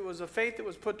recognized it was a faith that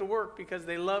was put to work because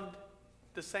they loved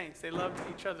the saints. They loved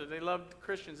each other. They loved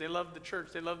Christians. They loved the church.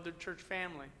 They loved their church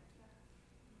family.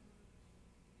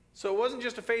 So it wasn't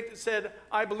just a faith that said,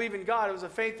 I believe in God. It was a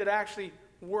faith that actually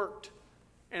worked,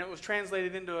 and it was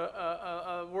translated into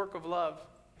a work of love.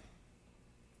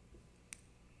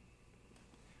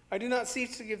 I do not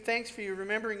cease to give thanks for you,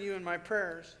 remembering you in my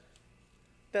prayers,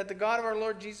 that the God of our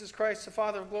Lord Jesus Christ, the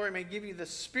Father of glory, may give you the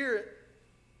spirit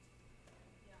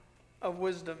of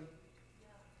wisdom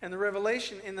and the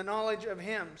revelation in the knowledge of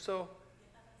him. So,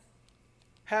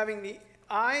 having the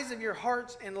eyes of your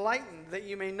hearts enlightened, that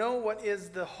you may know what is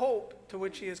the hope to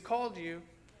which he has called you,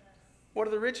 what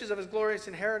are the riches of his glorious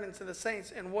inheritance in the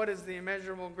saints, and what is the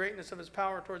immeasurable greatness of his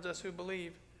power towards us who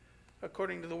believe,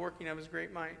 according to the working of his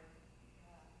great might.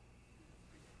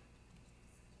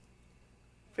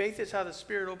 Faith is how the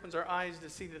Spirit opens our eyes to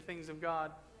see the things of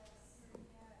God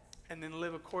and then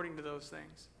live according to those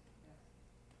things.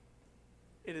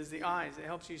 It is the eyes that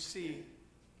helps you see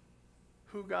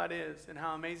who God is and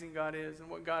how amazing God is and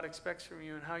what God expects from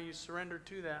you and how you surrender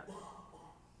to that.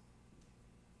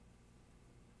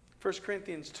 1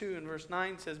 Corinthians 2 and verse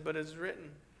 9 says, but it is written,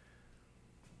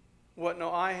 what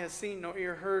no eye has seen, no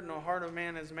ear heard, no heart of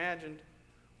man has imagined,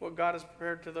 what God has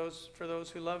prepared for those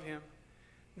who love him.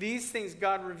 These things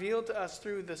God revealed to us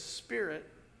through the Spirit.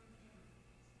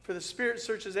 For the Spirit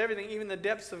searches everything, even the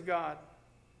depths of God.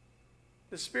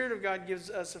 The Spirit of God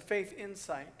gives us a faith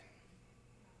insight.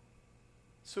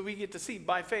 So we get to see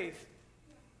by faith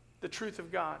the truth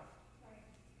of God.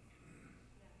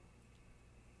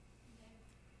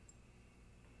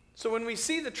 So when we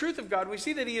see the truth of God, we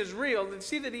see that he is real, we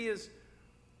see that he is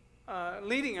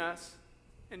leading us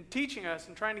and teaching us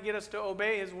and trying to get us to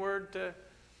obey his word to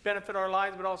benefit our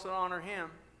lives, but also to honor him.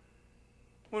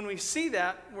 When we see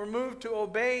that, we're moved to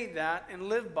obey that and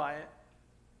live by it.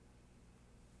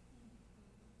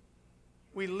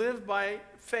 We live by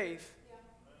faith.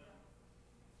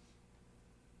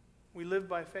 We live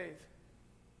by faith.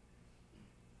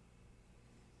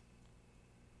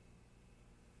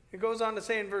 It goes on to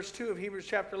say in verse 2 of Hebrews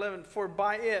chapter 11, for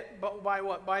by it, but by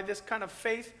what? By this kind of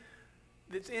faith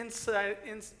that's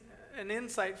an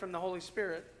insight from the Holy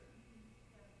Spirit.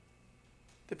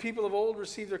 The people of old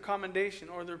received their commendation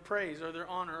or their praise or their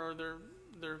honor or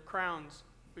their crowns.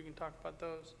 We can talk about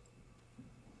those.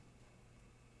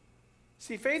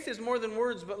 See, faith is more than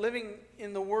words, but living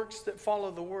in the works that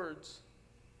follow the words.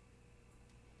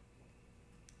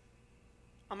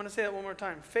 I'm going to say that one more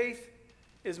time. Faith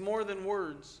is more than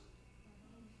words.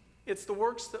 It's the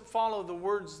works that follow the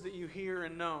words that you hear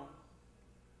and know.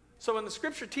 So when the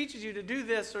scripture teaches you to do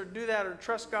this or do that or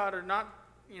trust God or not,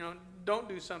 don't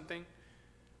do something,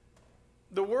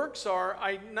 the works are,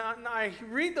 I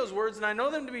read those words and I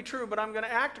know them to be true, but I'm going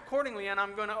to act accordingly and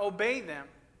I'm going to obey them.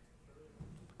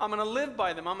 I'm going to live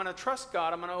by them. I'm going to trust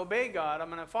God. I'm going to obey God. I'm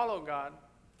going to follow God.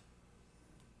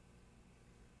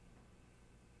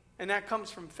 And that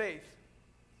comes from faith.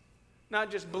 Not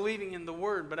just believing in the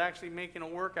word, but actually making a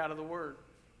work out of the word.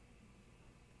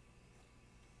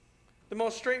 The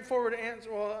most straightforward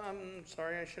answer, I'm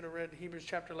sorry, I should have read Hebrews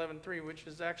chapter 11:3, which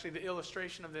is actually the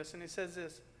illustration of this. And it says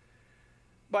this,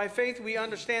 by faith we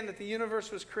understand that the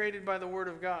universe was created by the word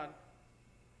of God.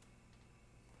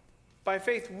 By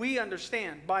faith we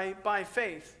understand, by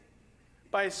faith,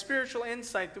 by a spiritual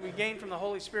insight that we gain from the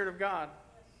Holy Spirit of God.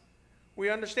 We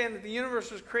understand that the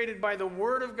universe was created by the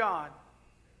word of God,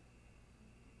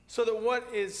 so that what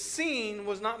is seen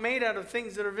was not made out of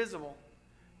things that are visible.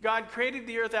 God created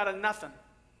the earth out of nothing.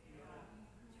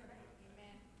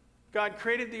 God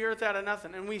created the earth out of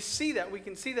nothing. And we see that. We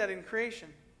can see that in creation.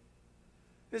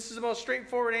 This is the most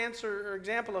straightforward answer or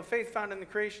example of faith found in the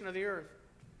creation of the earth.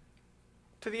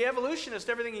 To the evolutionist,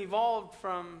 everything evolved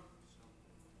from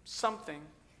something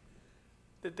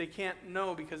that they can't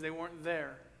know because they weren't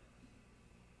there.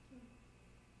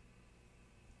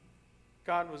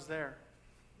 God was there.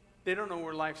 They don't know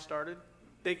where life started.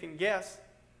 They can guess.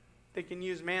 They can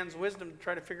use man's wisdom to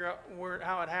try to figure out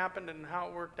how it happened and how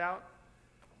it worked out.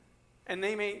 And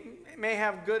they may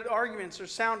have good arguments or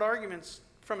sound arguments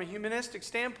from a humanistic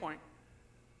standpoint.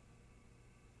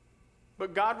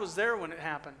 But God was there when it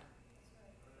happened.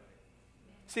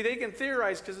 See, they can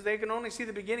theorize because they can only see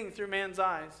the beginning through man's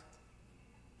eyes.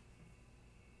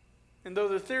 And though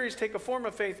the theories take a form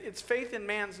of faith, it's faith in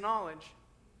man's knowledge.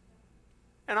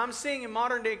 And I'm seeing in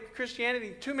modern day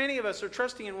Christianity, too many of us are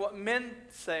trusting in what men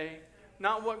say,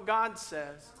 not what God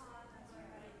says.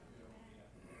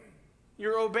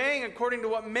 You're obeying according to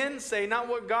what men say, not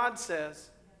what God says.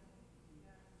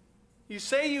 You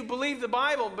say you believe the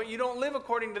Bible, but you don't live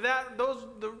according to that.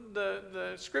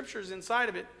 The scriptures inside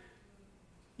of it,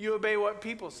 you obey what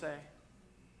people say.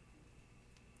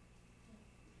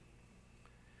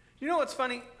 You know what's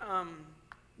funny?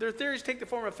 Their theories take the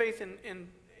form of faith in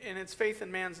its faith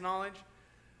in man's knowledge.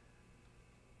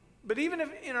 But even if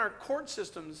in our court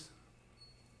systems,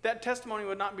 that testimony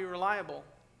would not be reliable.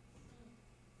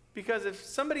 Because if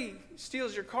somebody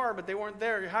steals your car but they weren't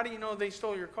there, how do you know they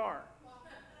stole your car?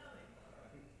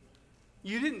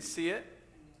 You didn't see it.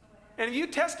 And if you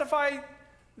testify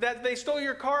that they stole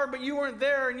your car but you weren't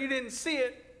there and you didn't see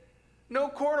it, no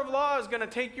court of law is going to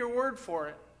take your word for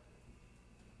it.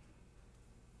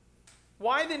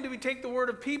 Why then do we take the word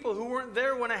of people who weren't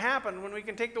there when it happened, when we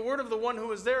can take the word of the one who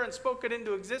was there and spoke it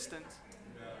into existence?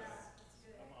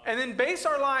 And then base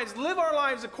our lives, live our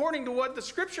lives according to what the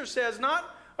Scripture says,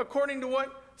 not according to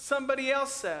what somebody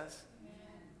else says.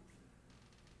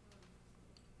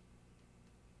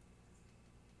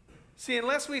 See,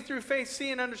 unless we through faith see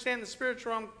and understand the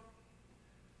spiritual realm,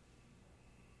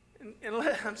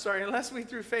 unless we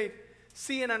through faith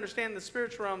see and understand the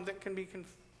spiritual realm that can be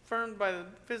confirmed by the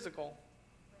physical.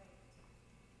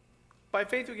 By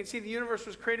faith we can see the universe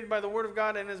was created by the Word of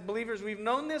God, and as believers we've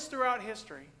known this throughout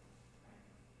history.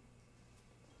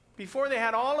 Before they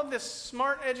had all of this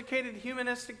smart, educated,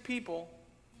 humanistic people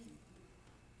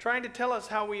trying to tell us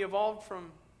how we evolved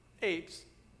from apes,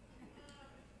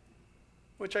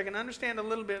 which I can understand a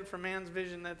little bit from man's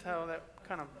vision. That's how that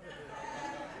kind of...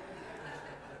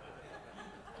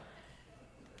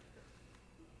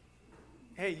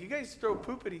 Hey, you guys throw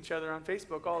poop at each other on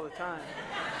Facebook all the time.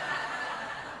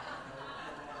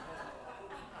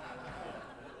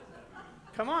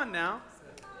 Come on now.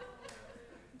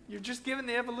 You're just giving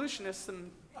the evolutionists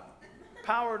some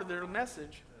power to their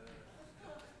message.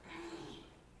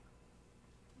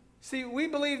 See, we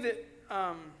believe that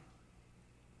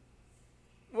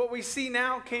what we see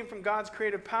now came from God's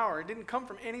creative power. It didn't come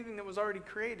from anything that was already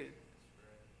created.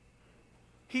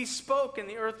 He spoke and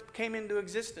the earth came into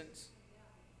existence.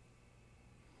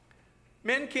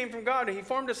 Men came from God. He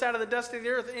formed us out of the dust of the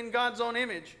earth in God's own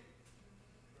image.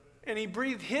 And He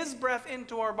breathed His breath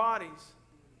into our bodies.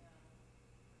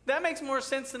 That makes more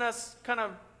sense than us kind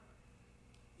of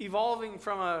evolving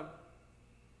from a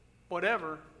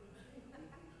whatever.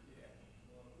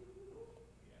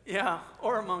 Yeah,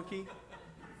 or a monkey.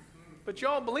 But you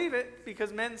all believe it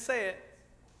because men say it.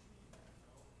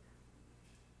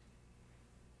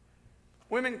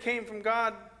 Women came from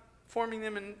God, forming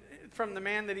them from the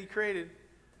man that He created.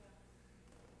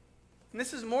 And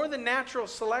this is more than natural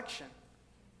selection.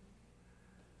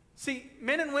 See,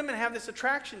 men and women have this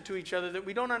attraction to each other that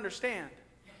we don't understand.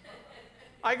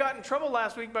 I got in trouble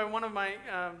last week by one of my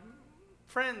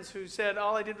friends who said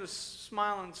all I did was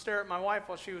smile and stare at my wife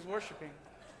while she was worshiping.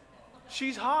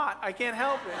 She's hot. I can't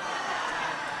help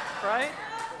it. Right?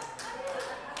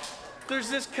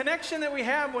 There's this connection that we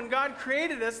have when God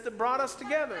created us that brought us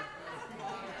together.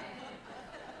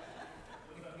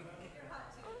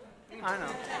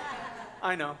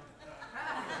 I know.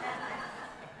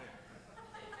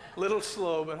 Little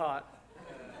slow, but hot.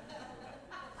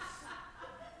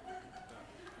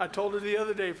 I told her the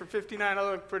other day, for 59, I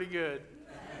look pretty good.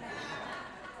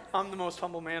 I'm the most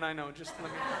humble man I know. Just let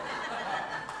me...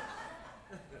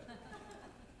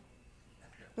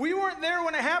 We weren't there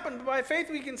when it happened, but by faith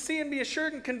we can see and be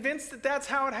assured and convinced that that's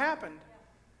how it happened.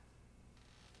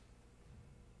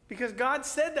 Because God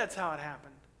said that's how it happened.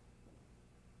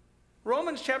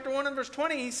 Romans chapter 1 and verse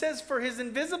 20, he says, "For His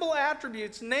invisible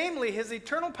attributes, namely His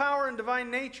eternal power and divine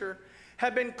nature,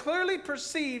 have been clearly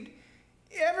perceived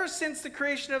ever since the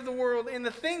creation of the world, in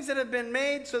the things that have been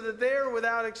made, so that they are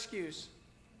without excuse.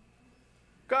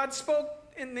 God spoke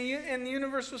and the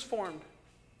universe was formed.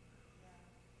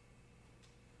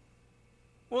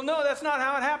 Well, no, that's not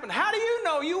how it happened. How do you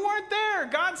know? You weren't there.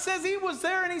 God says he was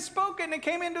there and he spoke it and it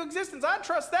came into existence. I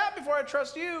trust that before I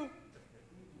trust you.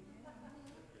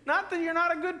 Not that you're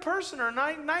not a good person or a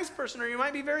nice person, or you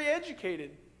might be very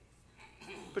educated.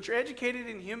 But you're educated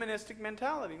in humanistic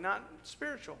mentality, not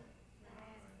spiritual.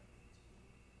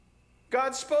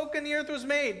 God spoke and the earth was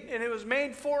made, and it was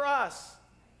made for us,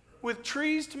 with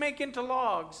trees to make into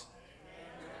logs,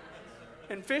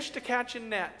 and fish to catch in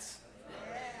nets.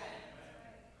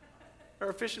 Or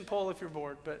a fishing pole if you're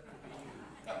bored, but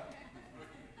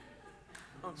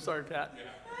I'm sorry, Pat.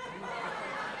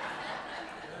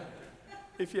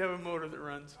 If you have a motor that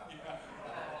runs.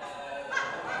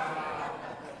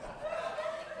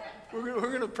 We're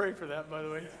going to pray for that, by the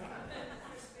way.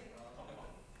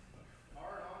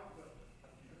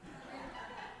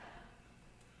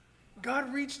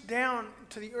 God reached down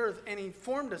to the earth and he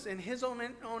formed us in his own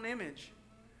image.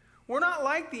 We're not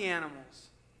like the animals.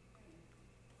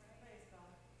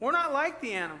 We're not like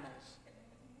the animals.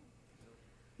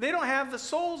 They don't have the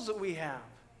souls that we have.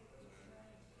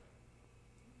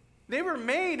 They were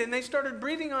made and they started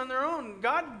breathing on their own.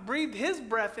 God breathed his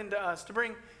breath into us to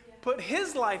put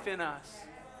his life in us.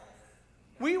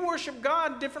 We worship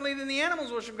God differently than the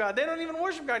animals worship God. They don't even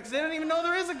worship God because they don't even know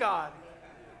there is a God.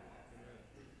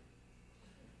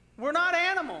 We're not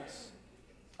animals.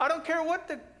 I don't care what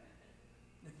the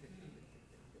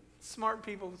smart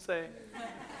people say.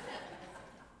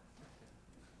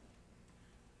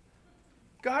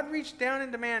 God reached down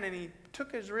into man and he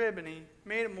took his rib and he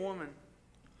made him woman.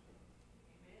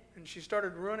 And she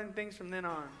started ruining things from then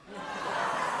on.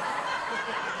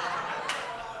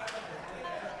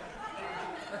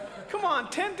 Come on,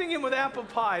 tempting him with apple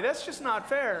pie. That's just not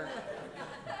fair.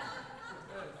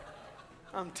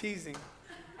 I'm teasing.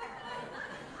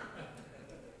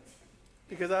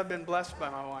 Because I've been blessed by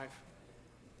my wife.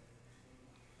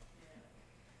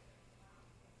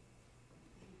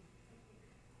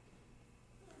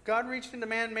 God reached into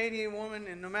man, made a woman,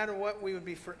 and no matter what, we would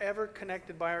be forever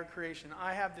connected by our creation.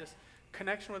 I have this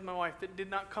connection with my wife that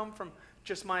did not come from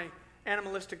just my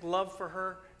animalistic love for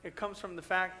her. It comes from the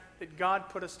fact that God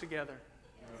put us together.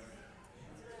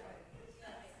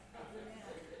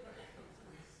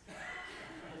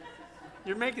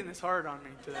 You're making this hard on me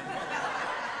today.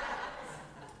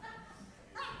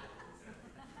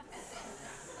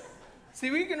 See,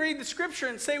 we can read the scripture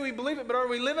and say we believe it, but are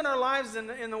we living our lives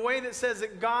in the way that says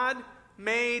that God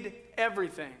made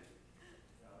everything?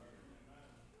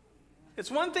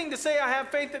 It's one thing to say I have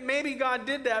faith that maybe God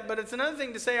did that, but it's another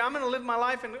thing to say I'm going to live my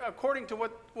life according to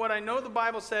what I know the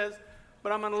Bible says,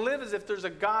 but I'm going to live as if there's a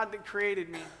God that created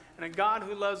me, and a God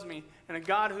who loves me, and a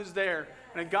God who's there,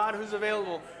 and a God who's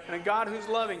available, and a God who's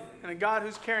loving, and a God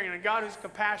who's caring, and a God who's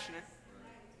compassionate.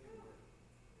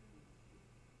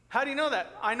 How do you know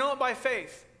that? I know it by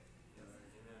faith.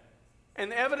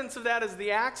 And the evidence of that is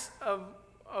the acts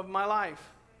of my life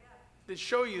that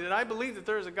show you that I believe that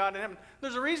there is a God in heaven.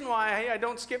 There's a reason why I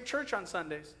don't skip church on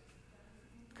Sundays.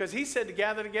 Because he said to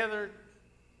gather together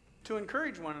to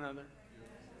encourage one another.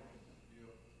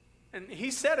 And he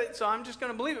said it, so I'm just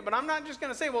going to believe it. But I'm not just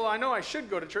going to say, well, I know I should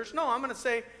go to church. No, I'm going to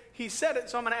say, he said it,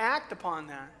 so I'm going to act upon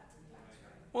that.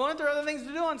 Well, aren't there other things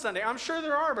to do on Sunday? I'm sure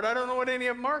there are, but I don't know what any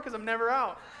of them are because I'm never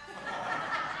out.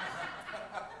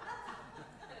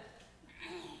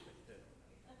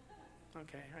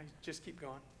 Okay, I just keep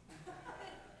going.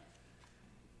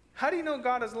 How do you know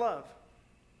God is love?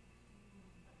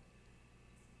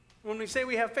 When we say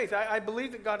we have faith, I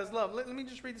believe that God is love. Let me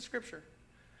just read the scripture.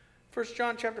 1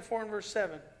 John chapter 4 and verse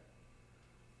 7.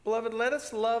 Beloved, let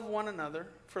us love one another,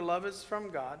 for love is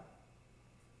from God.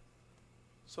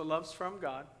 So love's from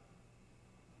God.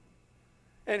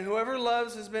 And whoever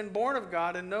loves has been born of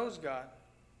God and knows God.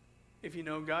 If you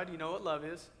know God, you know what love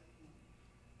is.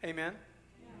 Amen?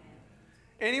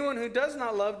 Anyone who does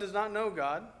not love does not know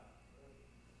God,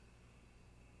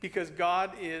 because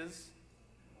God is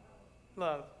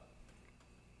love.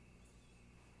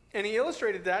 And he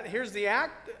illustrated that. Here's the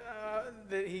act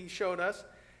that he showed us.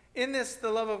 In this,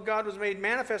 the love of God was made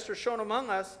manifest or shown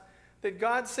among us, that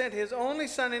God sent his only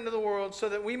Son into the world so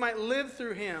that we might live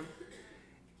through him.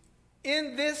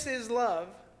 In this is love,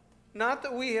 not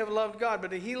that we have loved God, but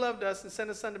that he loved us and sent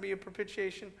his Son to be a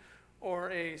propitiation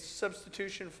or a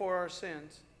substitution for our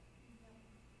sins.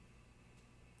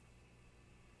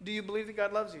 Do you believe that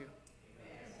God loves you?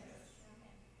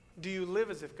 Do you live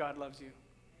as if God loves you?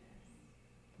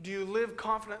 Do you live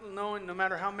confident knowing no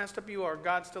matter how messed up you are,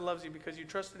 God still loves you because you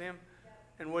trusted him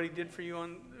and what he did for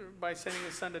you by sending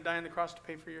his son to die on the cross to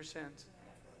pay for your sins.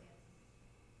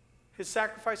 His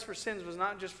sacrifice for sins was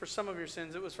not just for some of your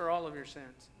sins, it was for all of your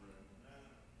sins.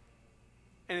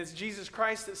 And it's Jesus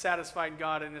Christ that satisfied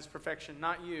God in his perfection,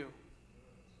 not you.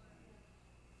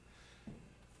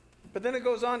 But then it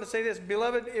goes on to say this,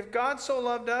 beloved, if God so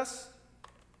loved us,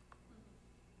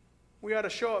 we ought to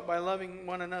show it by loving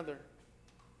one another.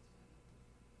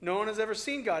 No one has ever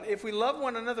seen God. If we love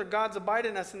one another, God's abide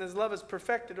in us, and his love is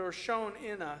perfected or shown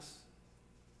in us.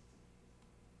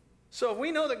 So if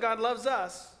we know that God loves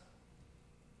us,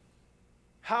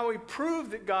 how we prove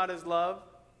that God is love,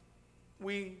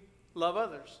 we love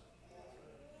others.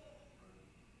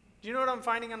 Do you know what I'm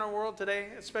finding in our world today,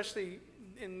 especially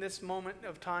in this moment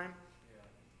of time?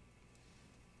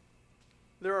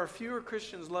 There are fewer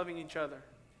Christians loving each other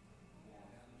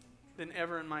than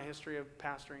ever in my history of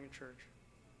pastoring a church.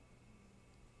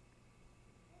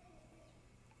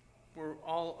 We're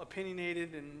all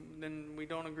opinionated, and then we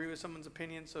don't agree with someone's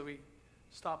opinion, so we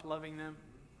stop loving them.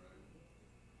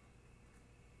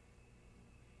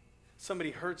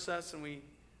 Somebody hurts us, and we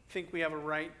think we have a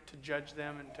right to judge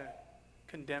them and to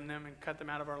condemn them and cut them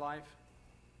out of our life.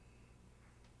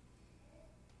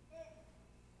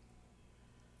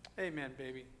 Amen,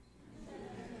 baby.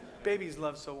 Babies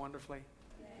love so wonderfully.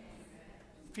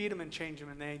 Feed them and change them,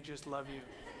 and they just love you.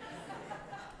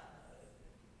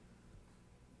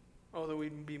 Oh, that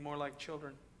we'd be more like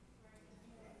children.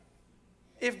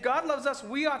 If God loves us,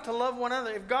 we ought to love one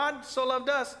another. If God so loved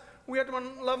us, we ought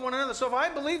to love one another. So if I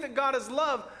believe that God is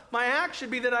love, my act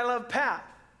should be that I love Pat,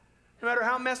 no matter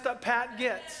how messed up Pat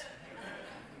gets.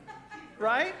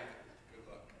 Right?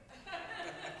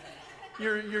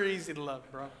 You're easy to love,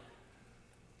 bro.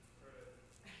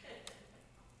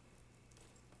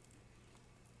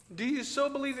 Do you so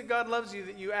believe that God loves you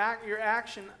that your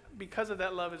action because of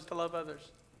that love is to love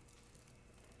others?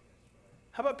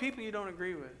 How about people you don't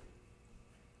agree with?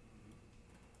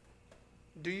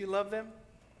 Do you love them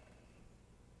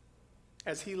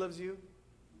as he loves you?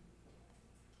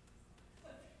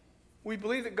 We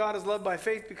believe that God is loved by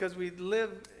faith because we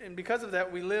live, and because of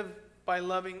that we live by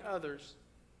loving others.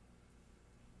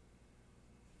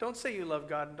 Don't say you love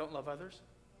God and don't love others.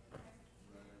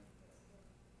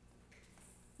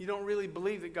 You don't really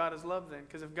believe that God is love then,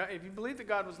 because if you believe that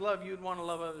God was love, you would want to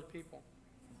love other people.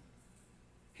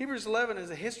 Hebrews 11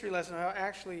 is a history lesson of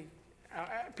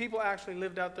how people actually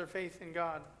lived out their faith in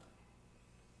God.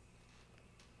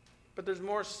 But there's a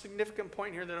more significant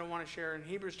point here that I want to share. In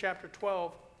Hebrews chapter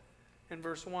 12 and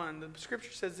verse 1, the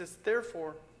scripture says this,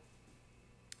 therefore,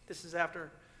 this is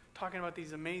after talking about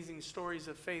these amazing stories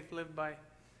of faith lived by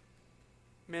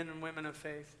men and women of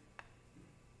faith.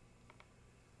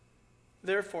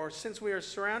 Therefore, since we are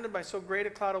surrounded by so great a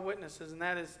cloud of witnesses, and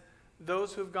that is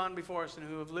those who have gone before us and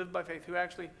who have lived by faith, who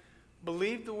actually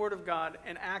believed the word of God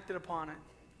and acted upon it,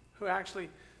 who actually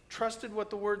trusted what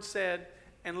the word said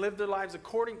and lived their lives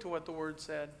according to what the word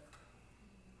said.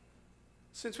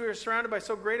 Since we are surrounded by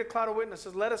so great a cloud of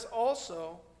witnesses, let us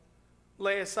also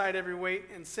lay aside every weight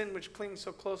and sin which clings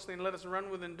so closely, and let us run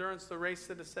with endurance the race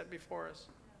that is set before us.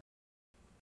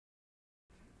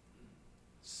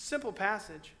 Simple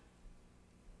passage.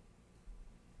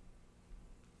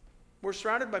 We're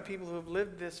surrounded by people who have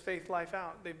lived this faith life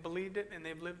out. They've believed it and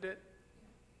they've lived it.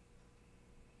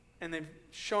 And they've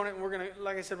shown it. And we're going to,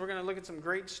 like I said, we're going to look at some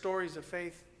great stories of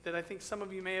faith that I think some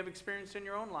of you may have experienced in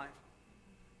your own life.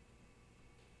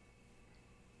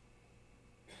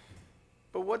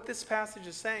 But what this passage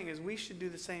is saying is we should do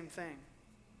the same thing.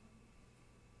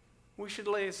 We should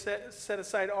set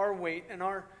aside our weight and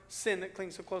our sin that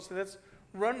clings so closely. Let's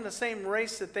run the same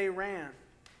race that they ran.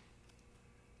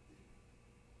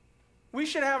 We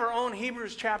should have our own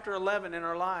Hebrews chapter 11 in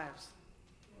our lives.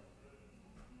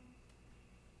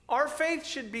 Our faith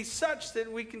should be such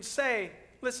that we can say,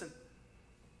 listen,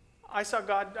 I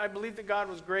believe that God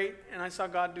was great, and I saw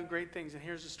God do great things, and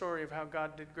here's the story of how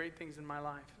God did great things in my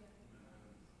life.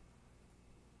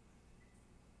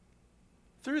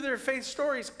 Through their faith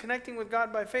stories, connecting with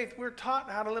God by faith, we're taught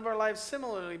how to live our lives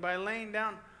similarly by laying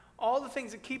down all the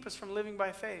things that keep us from living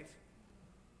by faith.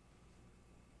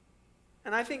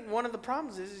 And I think one of the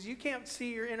problems is you can't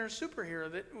see your inner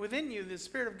superhero, that within you the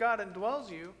Spirit of God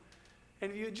indwells you,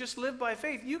 and if you just live by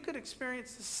faith, you could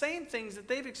experience the same things that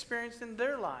they've experienced in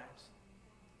their lives.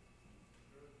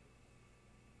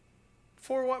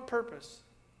 For what purpose?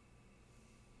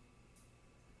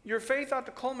 Your faith ought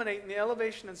to culminate in the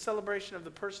elevation and celebration of the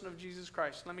person of Jesus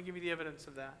Christ. Let me give you the evidence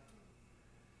of that.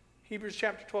 Hebrews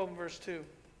chapter 12 and verse 2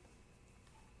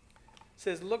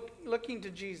 says, looking to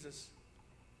Jesus,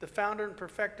 the founder and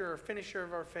perfecter or finisher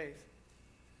of our faith,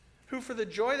 who for the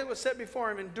joy that was set before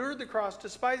him endured the cross,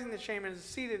 despising the shame, and is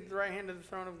seated at the right hand of the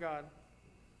throne of God.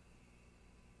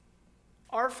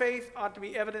 Our faith ought to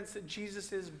be evidence that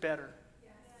Jesus is better.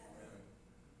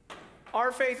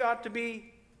 Our faith ought to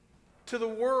be to the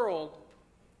world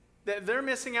that they're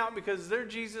missing out because their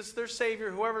Jesus, their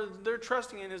Savior, whoever they're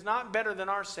trusting in, is not better than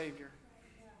our Savior.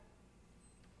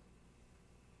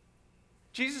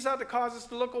 Jesus ought to cause us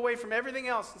to look away from everything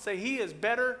else and say He is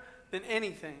better than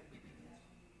anything.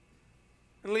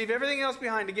 And leave everything else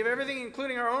behind, to give everything,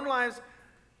 including our own lives,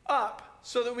 up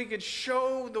so that we could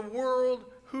show the world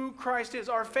who Christ is.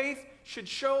 Our faith should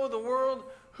show the world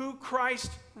who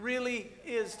Christ really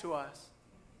is to us.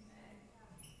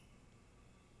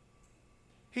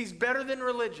 He's better than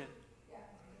religion.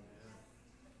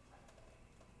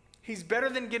 He's better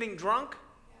than getting drunk.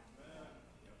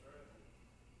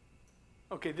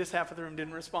 Okay, this half of the room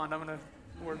didn't respond. I'm going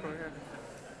to work over here.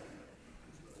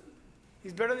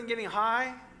 He's better than getting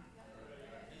high.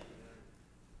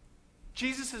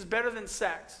 Jesus is better than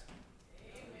sex.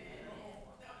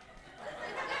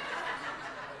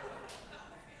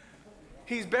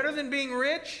 He's better than being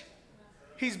rich.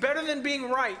 He's better than being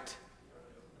right.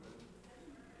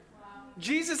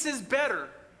 Jesus is better.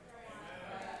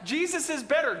 Jesus is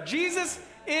better. Jesus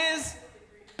is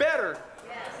better.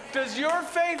 Does your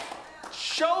faith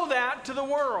show that to the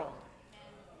world?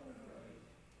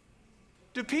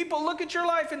 Do people look at your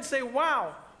life and say,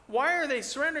 wow, why are they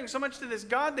surrendering so much to this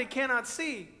God they cannot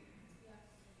see?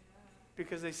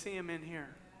 Because they see Him in here.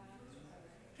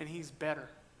 And He's better.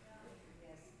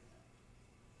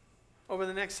 Over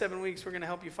the next 7 weeks, we're going to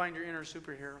help you find your inner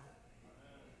superhero.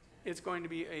 It's going to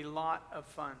be a lot of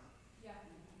fun.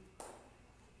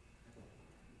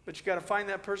 But you got to find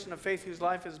that person of faith whose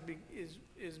life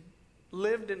is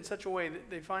lived in such a way that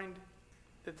they find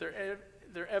that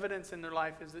their evidence in their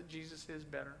life is that Jesus is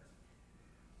better.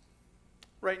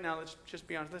 Right now, let's just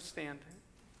be honest. Let's stand.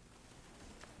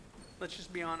 Let's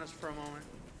just be honest for a moment.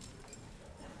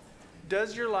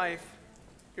 Does your life,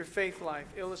 your faith life,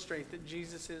 illustrate that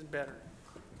Jesus is better?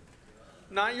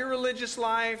 Not your religious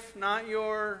life, not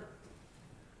your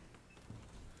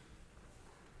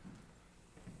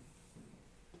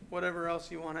whatever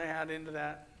else you want to add into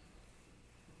that.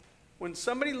 When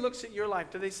somebody looks at your life,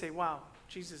 do they say, wow,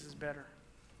 Jesus is better?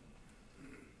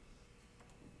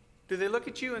 Do they look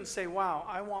at you and say, wow,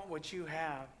 I want what you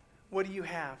have? What do you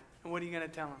have? And what are you going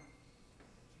to tell them?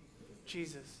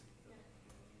 Jesus.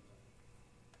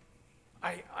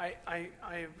 I've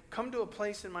come to a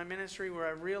place in my ministry where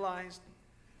I've realized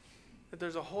that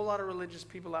there's a whole lot of religious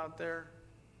people out there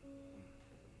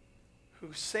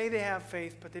who say they have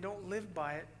faith, but they don't live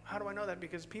by it. How do I know that?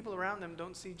 Because people around them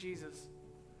don't see Jesus.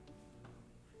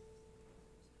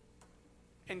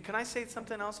 And can I say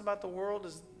something else about the world?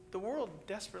 Is the world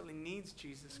desperately needs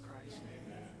Jesus Christ.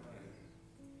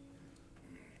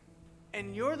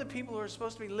 And you're the people who are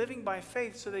supposed to be living by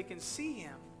faith so they can see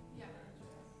Him.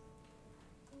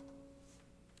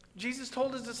 Jesus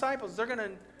told His disciples, they're going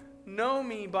to know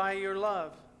me by your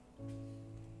love.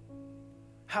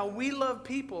 How we love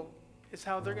people is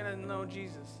how they're going to know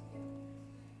Jesus.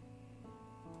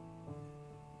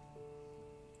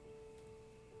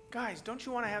 Guys, don't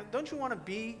you want to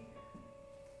be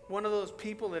one of those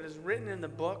people that is written in the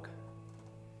book?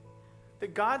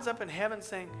 That God's up in heaven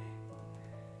saying,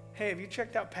 hey, have you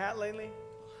checked out Pat lately?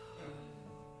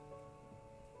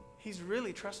 He's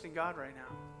really trusting God right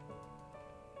now.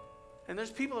 And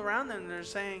there's people around them that are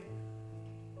saying,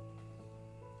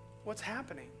 what's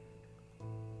happening?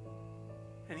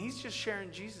 And he's just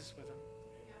sharing Jesus with them.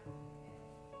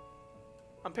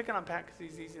 I'm picking on Pat because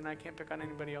he's easy and I can't pick on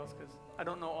anybody else because I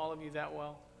don't know all of you that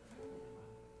well.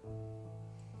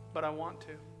 But I want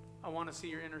to. I want to see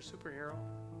your inner superhero.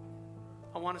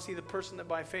 I want to see the person that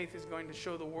by faith is going to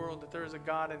show the world that there is a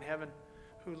God in heaven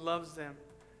who loves them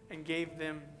and gave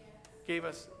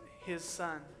us His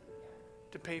Son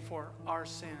to pay for our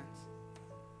sins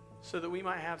so that we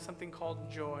might have something called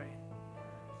joy.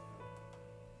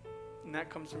 And that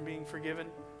comes from being forgiven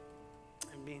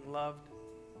and being loved.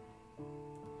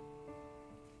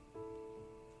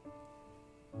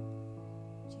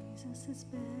 Jesus is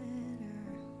better.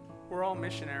 We're all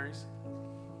missionaries.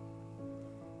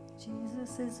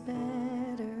 Jesus is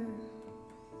better.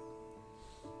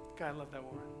 God, I love that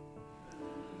woman.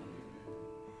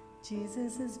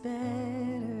 Jesus is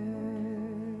better.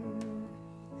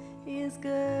 He is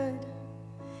good.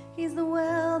 He's the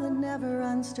well that never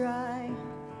runs dry.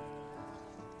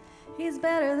 He's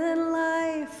better than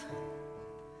life.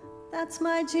 That's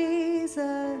my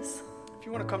Jesus. If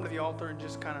you want to come to the altar and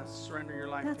just kind of surrender your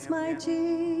life That's to Him my again.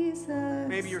 Jesus.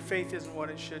 Maybe your faith isn't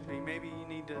what it should be. Maybe you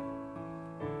need to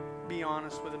be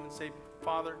honest with him and say,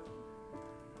 Father,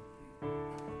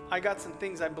 I got some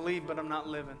things I believe, but I'm not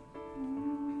living.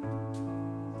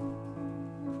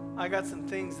 I got some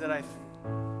things that I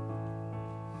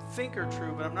think are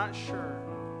true, but I'm not sure.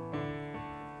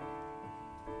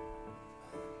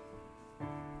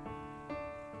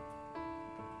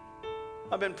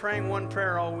 I've been praying one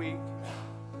prayer all week.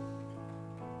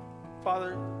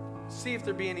 Father, see if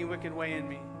there be any wicked way in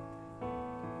me.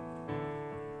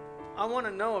 I want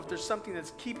to know if there's something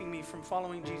that's keeping me from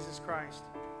following Jesus Christ.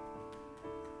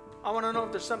 I want to know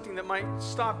if there's something that might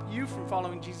stop you from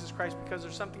following Jesus Christ, because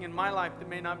there's something in my life that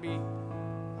may not be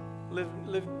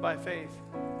lived by faith.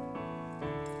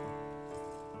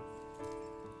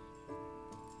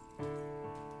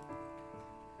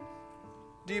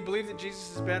 Do you believe that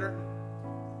Jesus is better?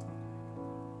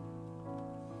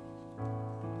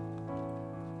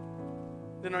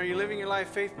 Then are you living your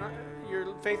faith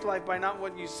life by not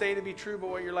what you say to be true, but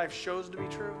what your life shows to be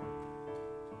true?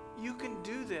 You can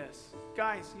do this.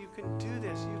 Guys, you can do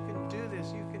this. You can do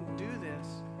this. You can do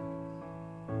this.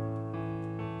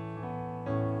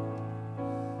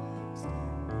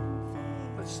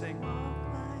 Let's sing.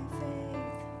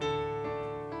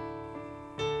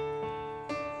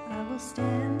 I will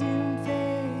stand in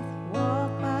faith,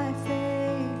 walk by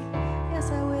faith. Yes,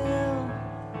 I will.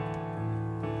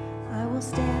 I will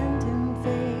stand in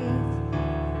faith.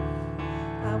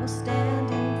 I will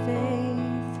stand in faith.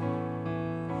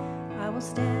 I will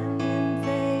stand in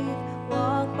faith,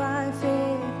 walk by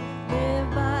faith, live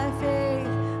by faith.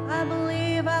 I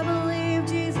believe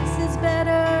Jesus is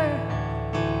better.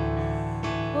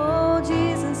 Oh,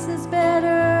 Jesus is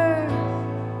better.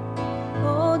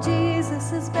 Oh,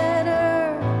 Jesus is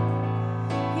better.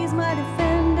 He's my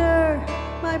defender,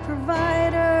 my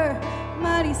provider,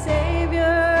 mighty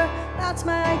Savior. That's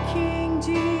my King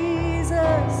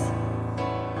Jesus.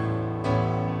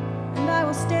 And I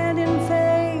will stand in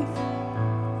faith.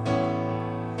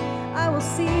 I will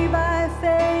see by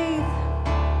faith.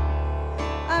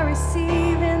 I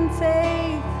receive in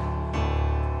faith.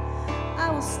 I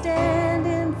will stand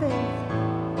in faith.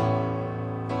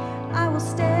 I will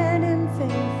stand in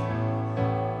faith.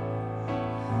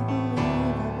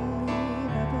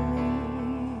 I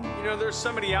believe. You know, there's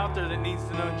somebody out there that needs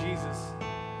to know Jesus.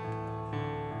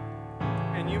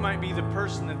 And you might be the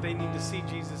person that they need to see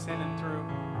Jesus in and through.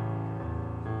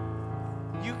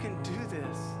 You can do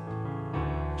this.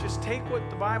 Just take what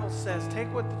the Bible says,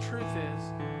 take what the truth is,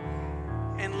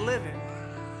 and live it.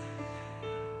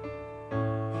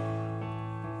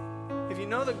 If you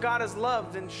know that God is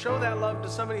love, then show that love to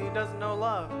somebody who doesn't know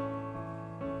love.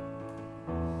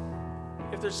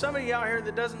 If there's somebody out here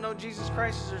that doesn't know Jesus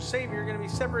Christ as their Savior, you're going to be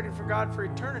separated from God for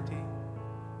eternity.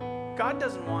 God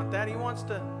doesn't want that. He wants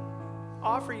to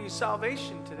offer you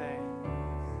salvation today.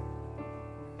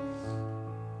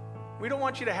 We don't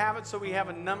want you to have it so we have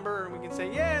a number and we can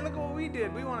say, yeah, look at what we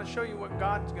did. We want to show you what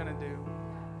God's going to do.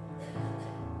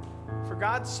 For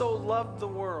God so loved the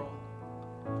world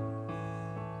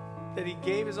that he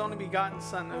gave his only begotten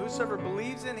Son, that whosoever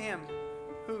believes in him,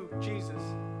 who? Jesus,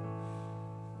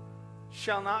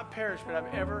 shall not perish but have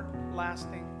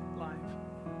everlasting life.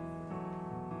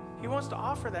 He wants to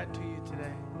offer that to you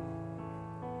today.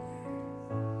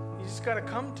 You just got to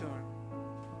come to him.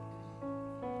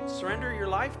 Surrender your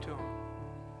life to him.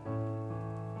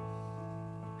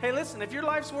 Hey, listen, if your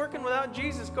life's working without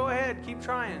Jesus, go ahead, keep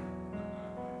trying.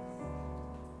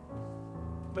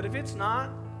 But if it's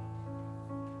not,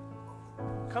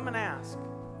 come and ask.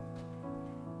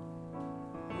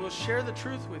 We'll share the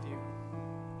truth with you.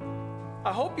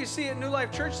 I hope you see at New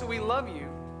Life Church that we love you,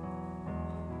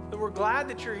 that we're glad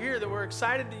that you're here, that we're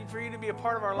excited for you to be a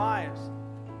part of our lives.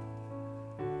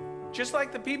 Just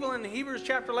like the people in Hebrews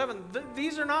chapter 11,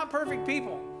 these are not perfect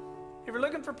people. If you're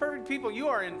looking for perfect people, you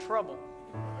are in trouble.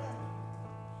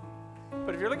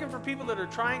 But if you're looking for people that are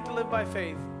trying to live by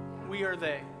faith, we are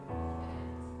they.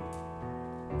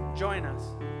 Join us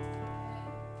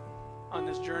on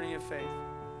this journey of faith.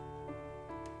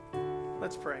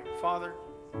 Let's pray. Father,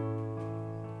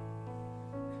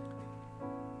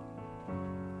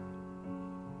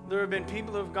 there have been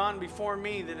people who have gone before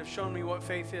me that have shown me what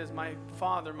faith is. My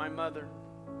father, my mother,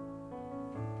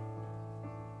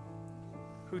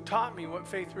 who taught me what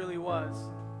faith really was.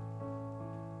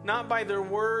 Not by their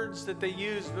words that they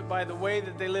used, but by the way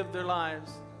that they lived their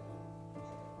lives.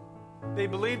 They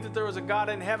believed that there was a God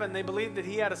in heaven. They believed that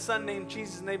he had a son named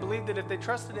Jesus. And they believed that if they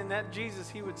trusted in that Jesus,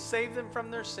 he would save them from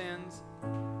their sins.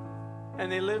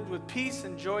 And they lived with peace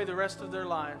and joy the rest of their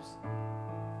lives.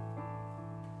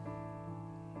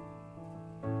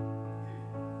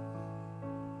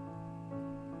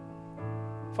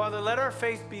 Father, let our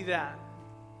faith be that.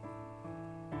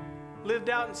 lived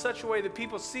out in such a way that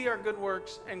people see our good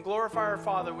works and glorify our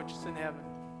Father which is in heaven.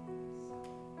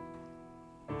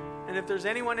 And if there's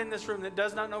anyone in this room that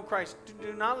does not know Christ,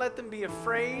 do not let them be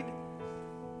afraid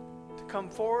to come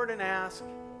forward and ask,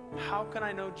 how can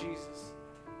I know Jesus?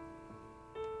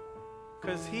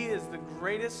 Because he is the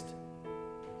greatest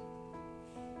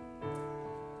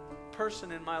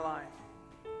person in my life.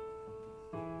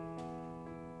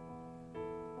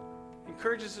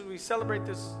 Encourage us as we celebrate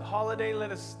this holiday. Let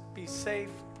us be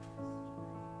safe.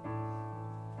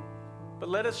 But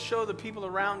let us show the people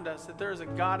around us that there is a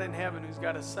God in heaven who's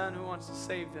got a son who wants to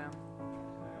save them.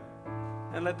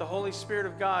 And let the Holy Spirit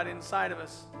of God inside of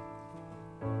us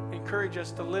encourage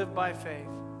us to live by faith.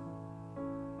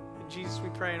 In Jesus we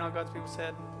pray, and all God's people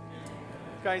said.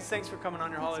 Guys, thanks for coming on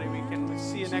your holiday weekend. We'll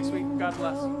see you next week. God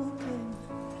bless.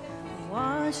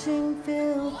 Washing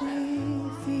filthy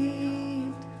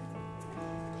feet.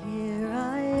 Here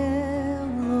I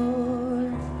am,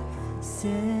 Lord,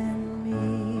 send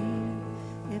me.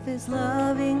 If it's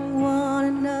loving one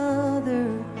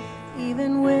another,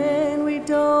 even when we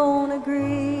don't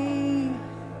agree.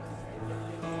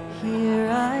 Here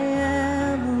I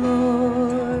am,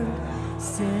 Lord,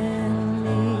 send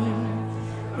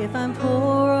me. If I'm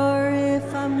poor or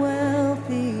if I'm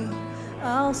wealthy,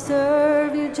 I'll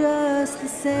serve you just the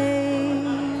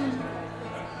same.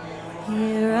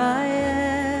 Here I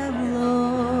am,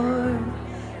 Lord,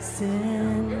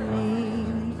 send me.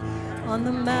 On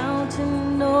the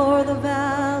mountain or the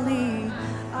valley,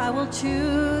 I will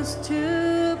choose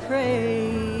to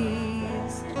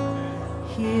praise.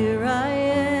 Here I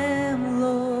am,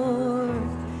 Lord,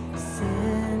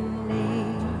 send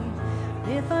me.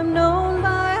 If I'm known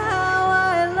by how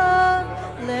I love,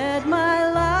 let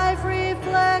my life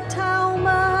reflect how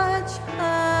much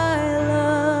I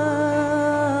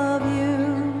love you.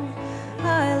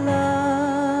 I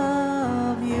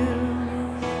love you.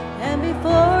 And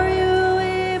before you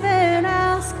even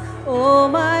ask, oh,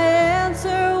 my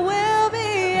answer will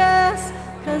be yes,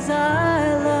 'cause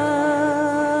I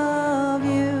love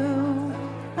you.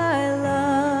 I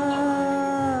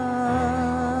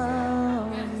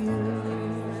love you.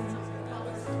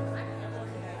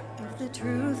 If the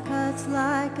truth cuts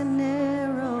like an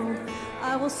arrow,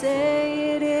 I will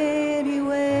say it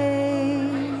anyway.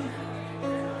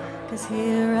 'Cause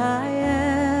here I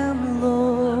am,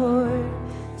 Lord,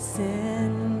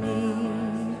 send me.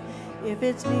 If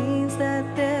it means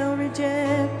that they'll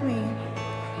reject me,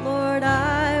 Lord,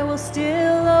 I will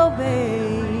still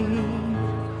obey.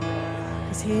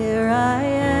 'Cause here I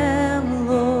am,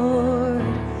 Lord,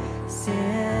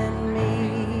 send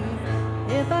me.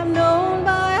 If I'm known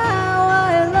by how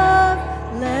I love,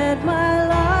 let my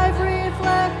life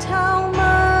reflect how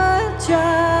much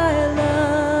I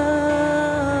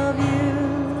love you.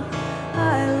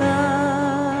 I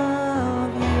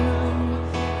love you.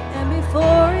 And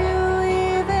before you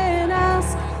even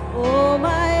ask, oh,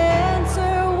 my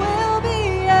answer will be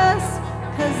yes,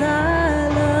 'cause I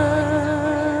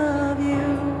love you.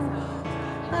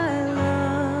 I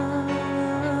love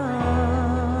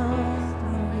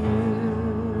you.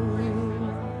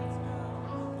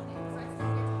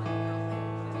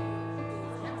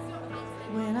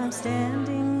 When I'm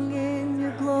standing in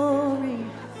your glory,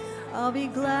 I'll be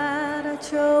glad I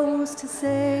chose to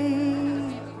say,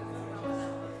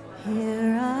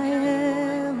 here I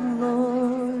am,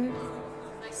 Lord,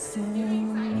 send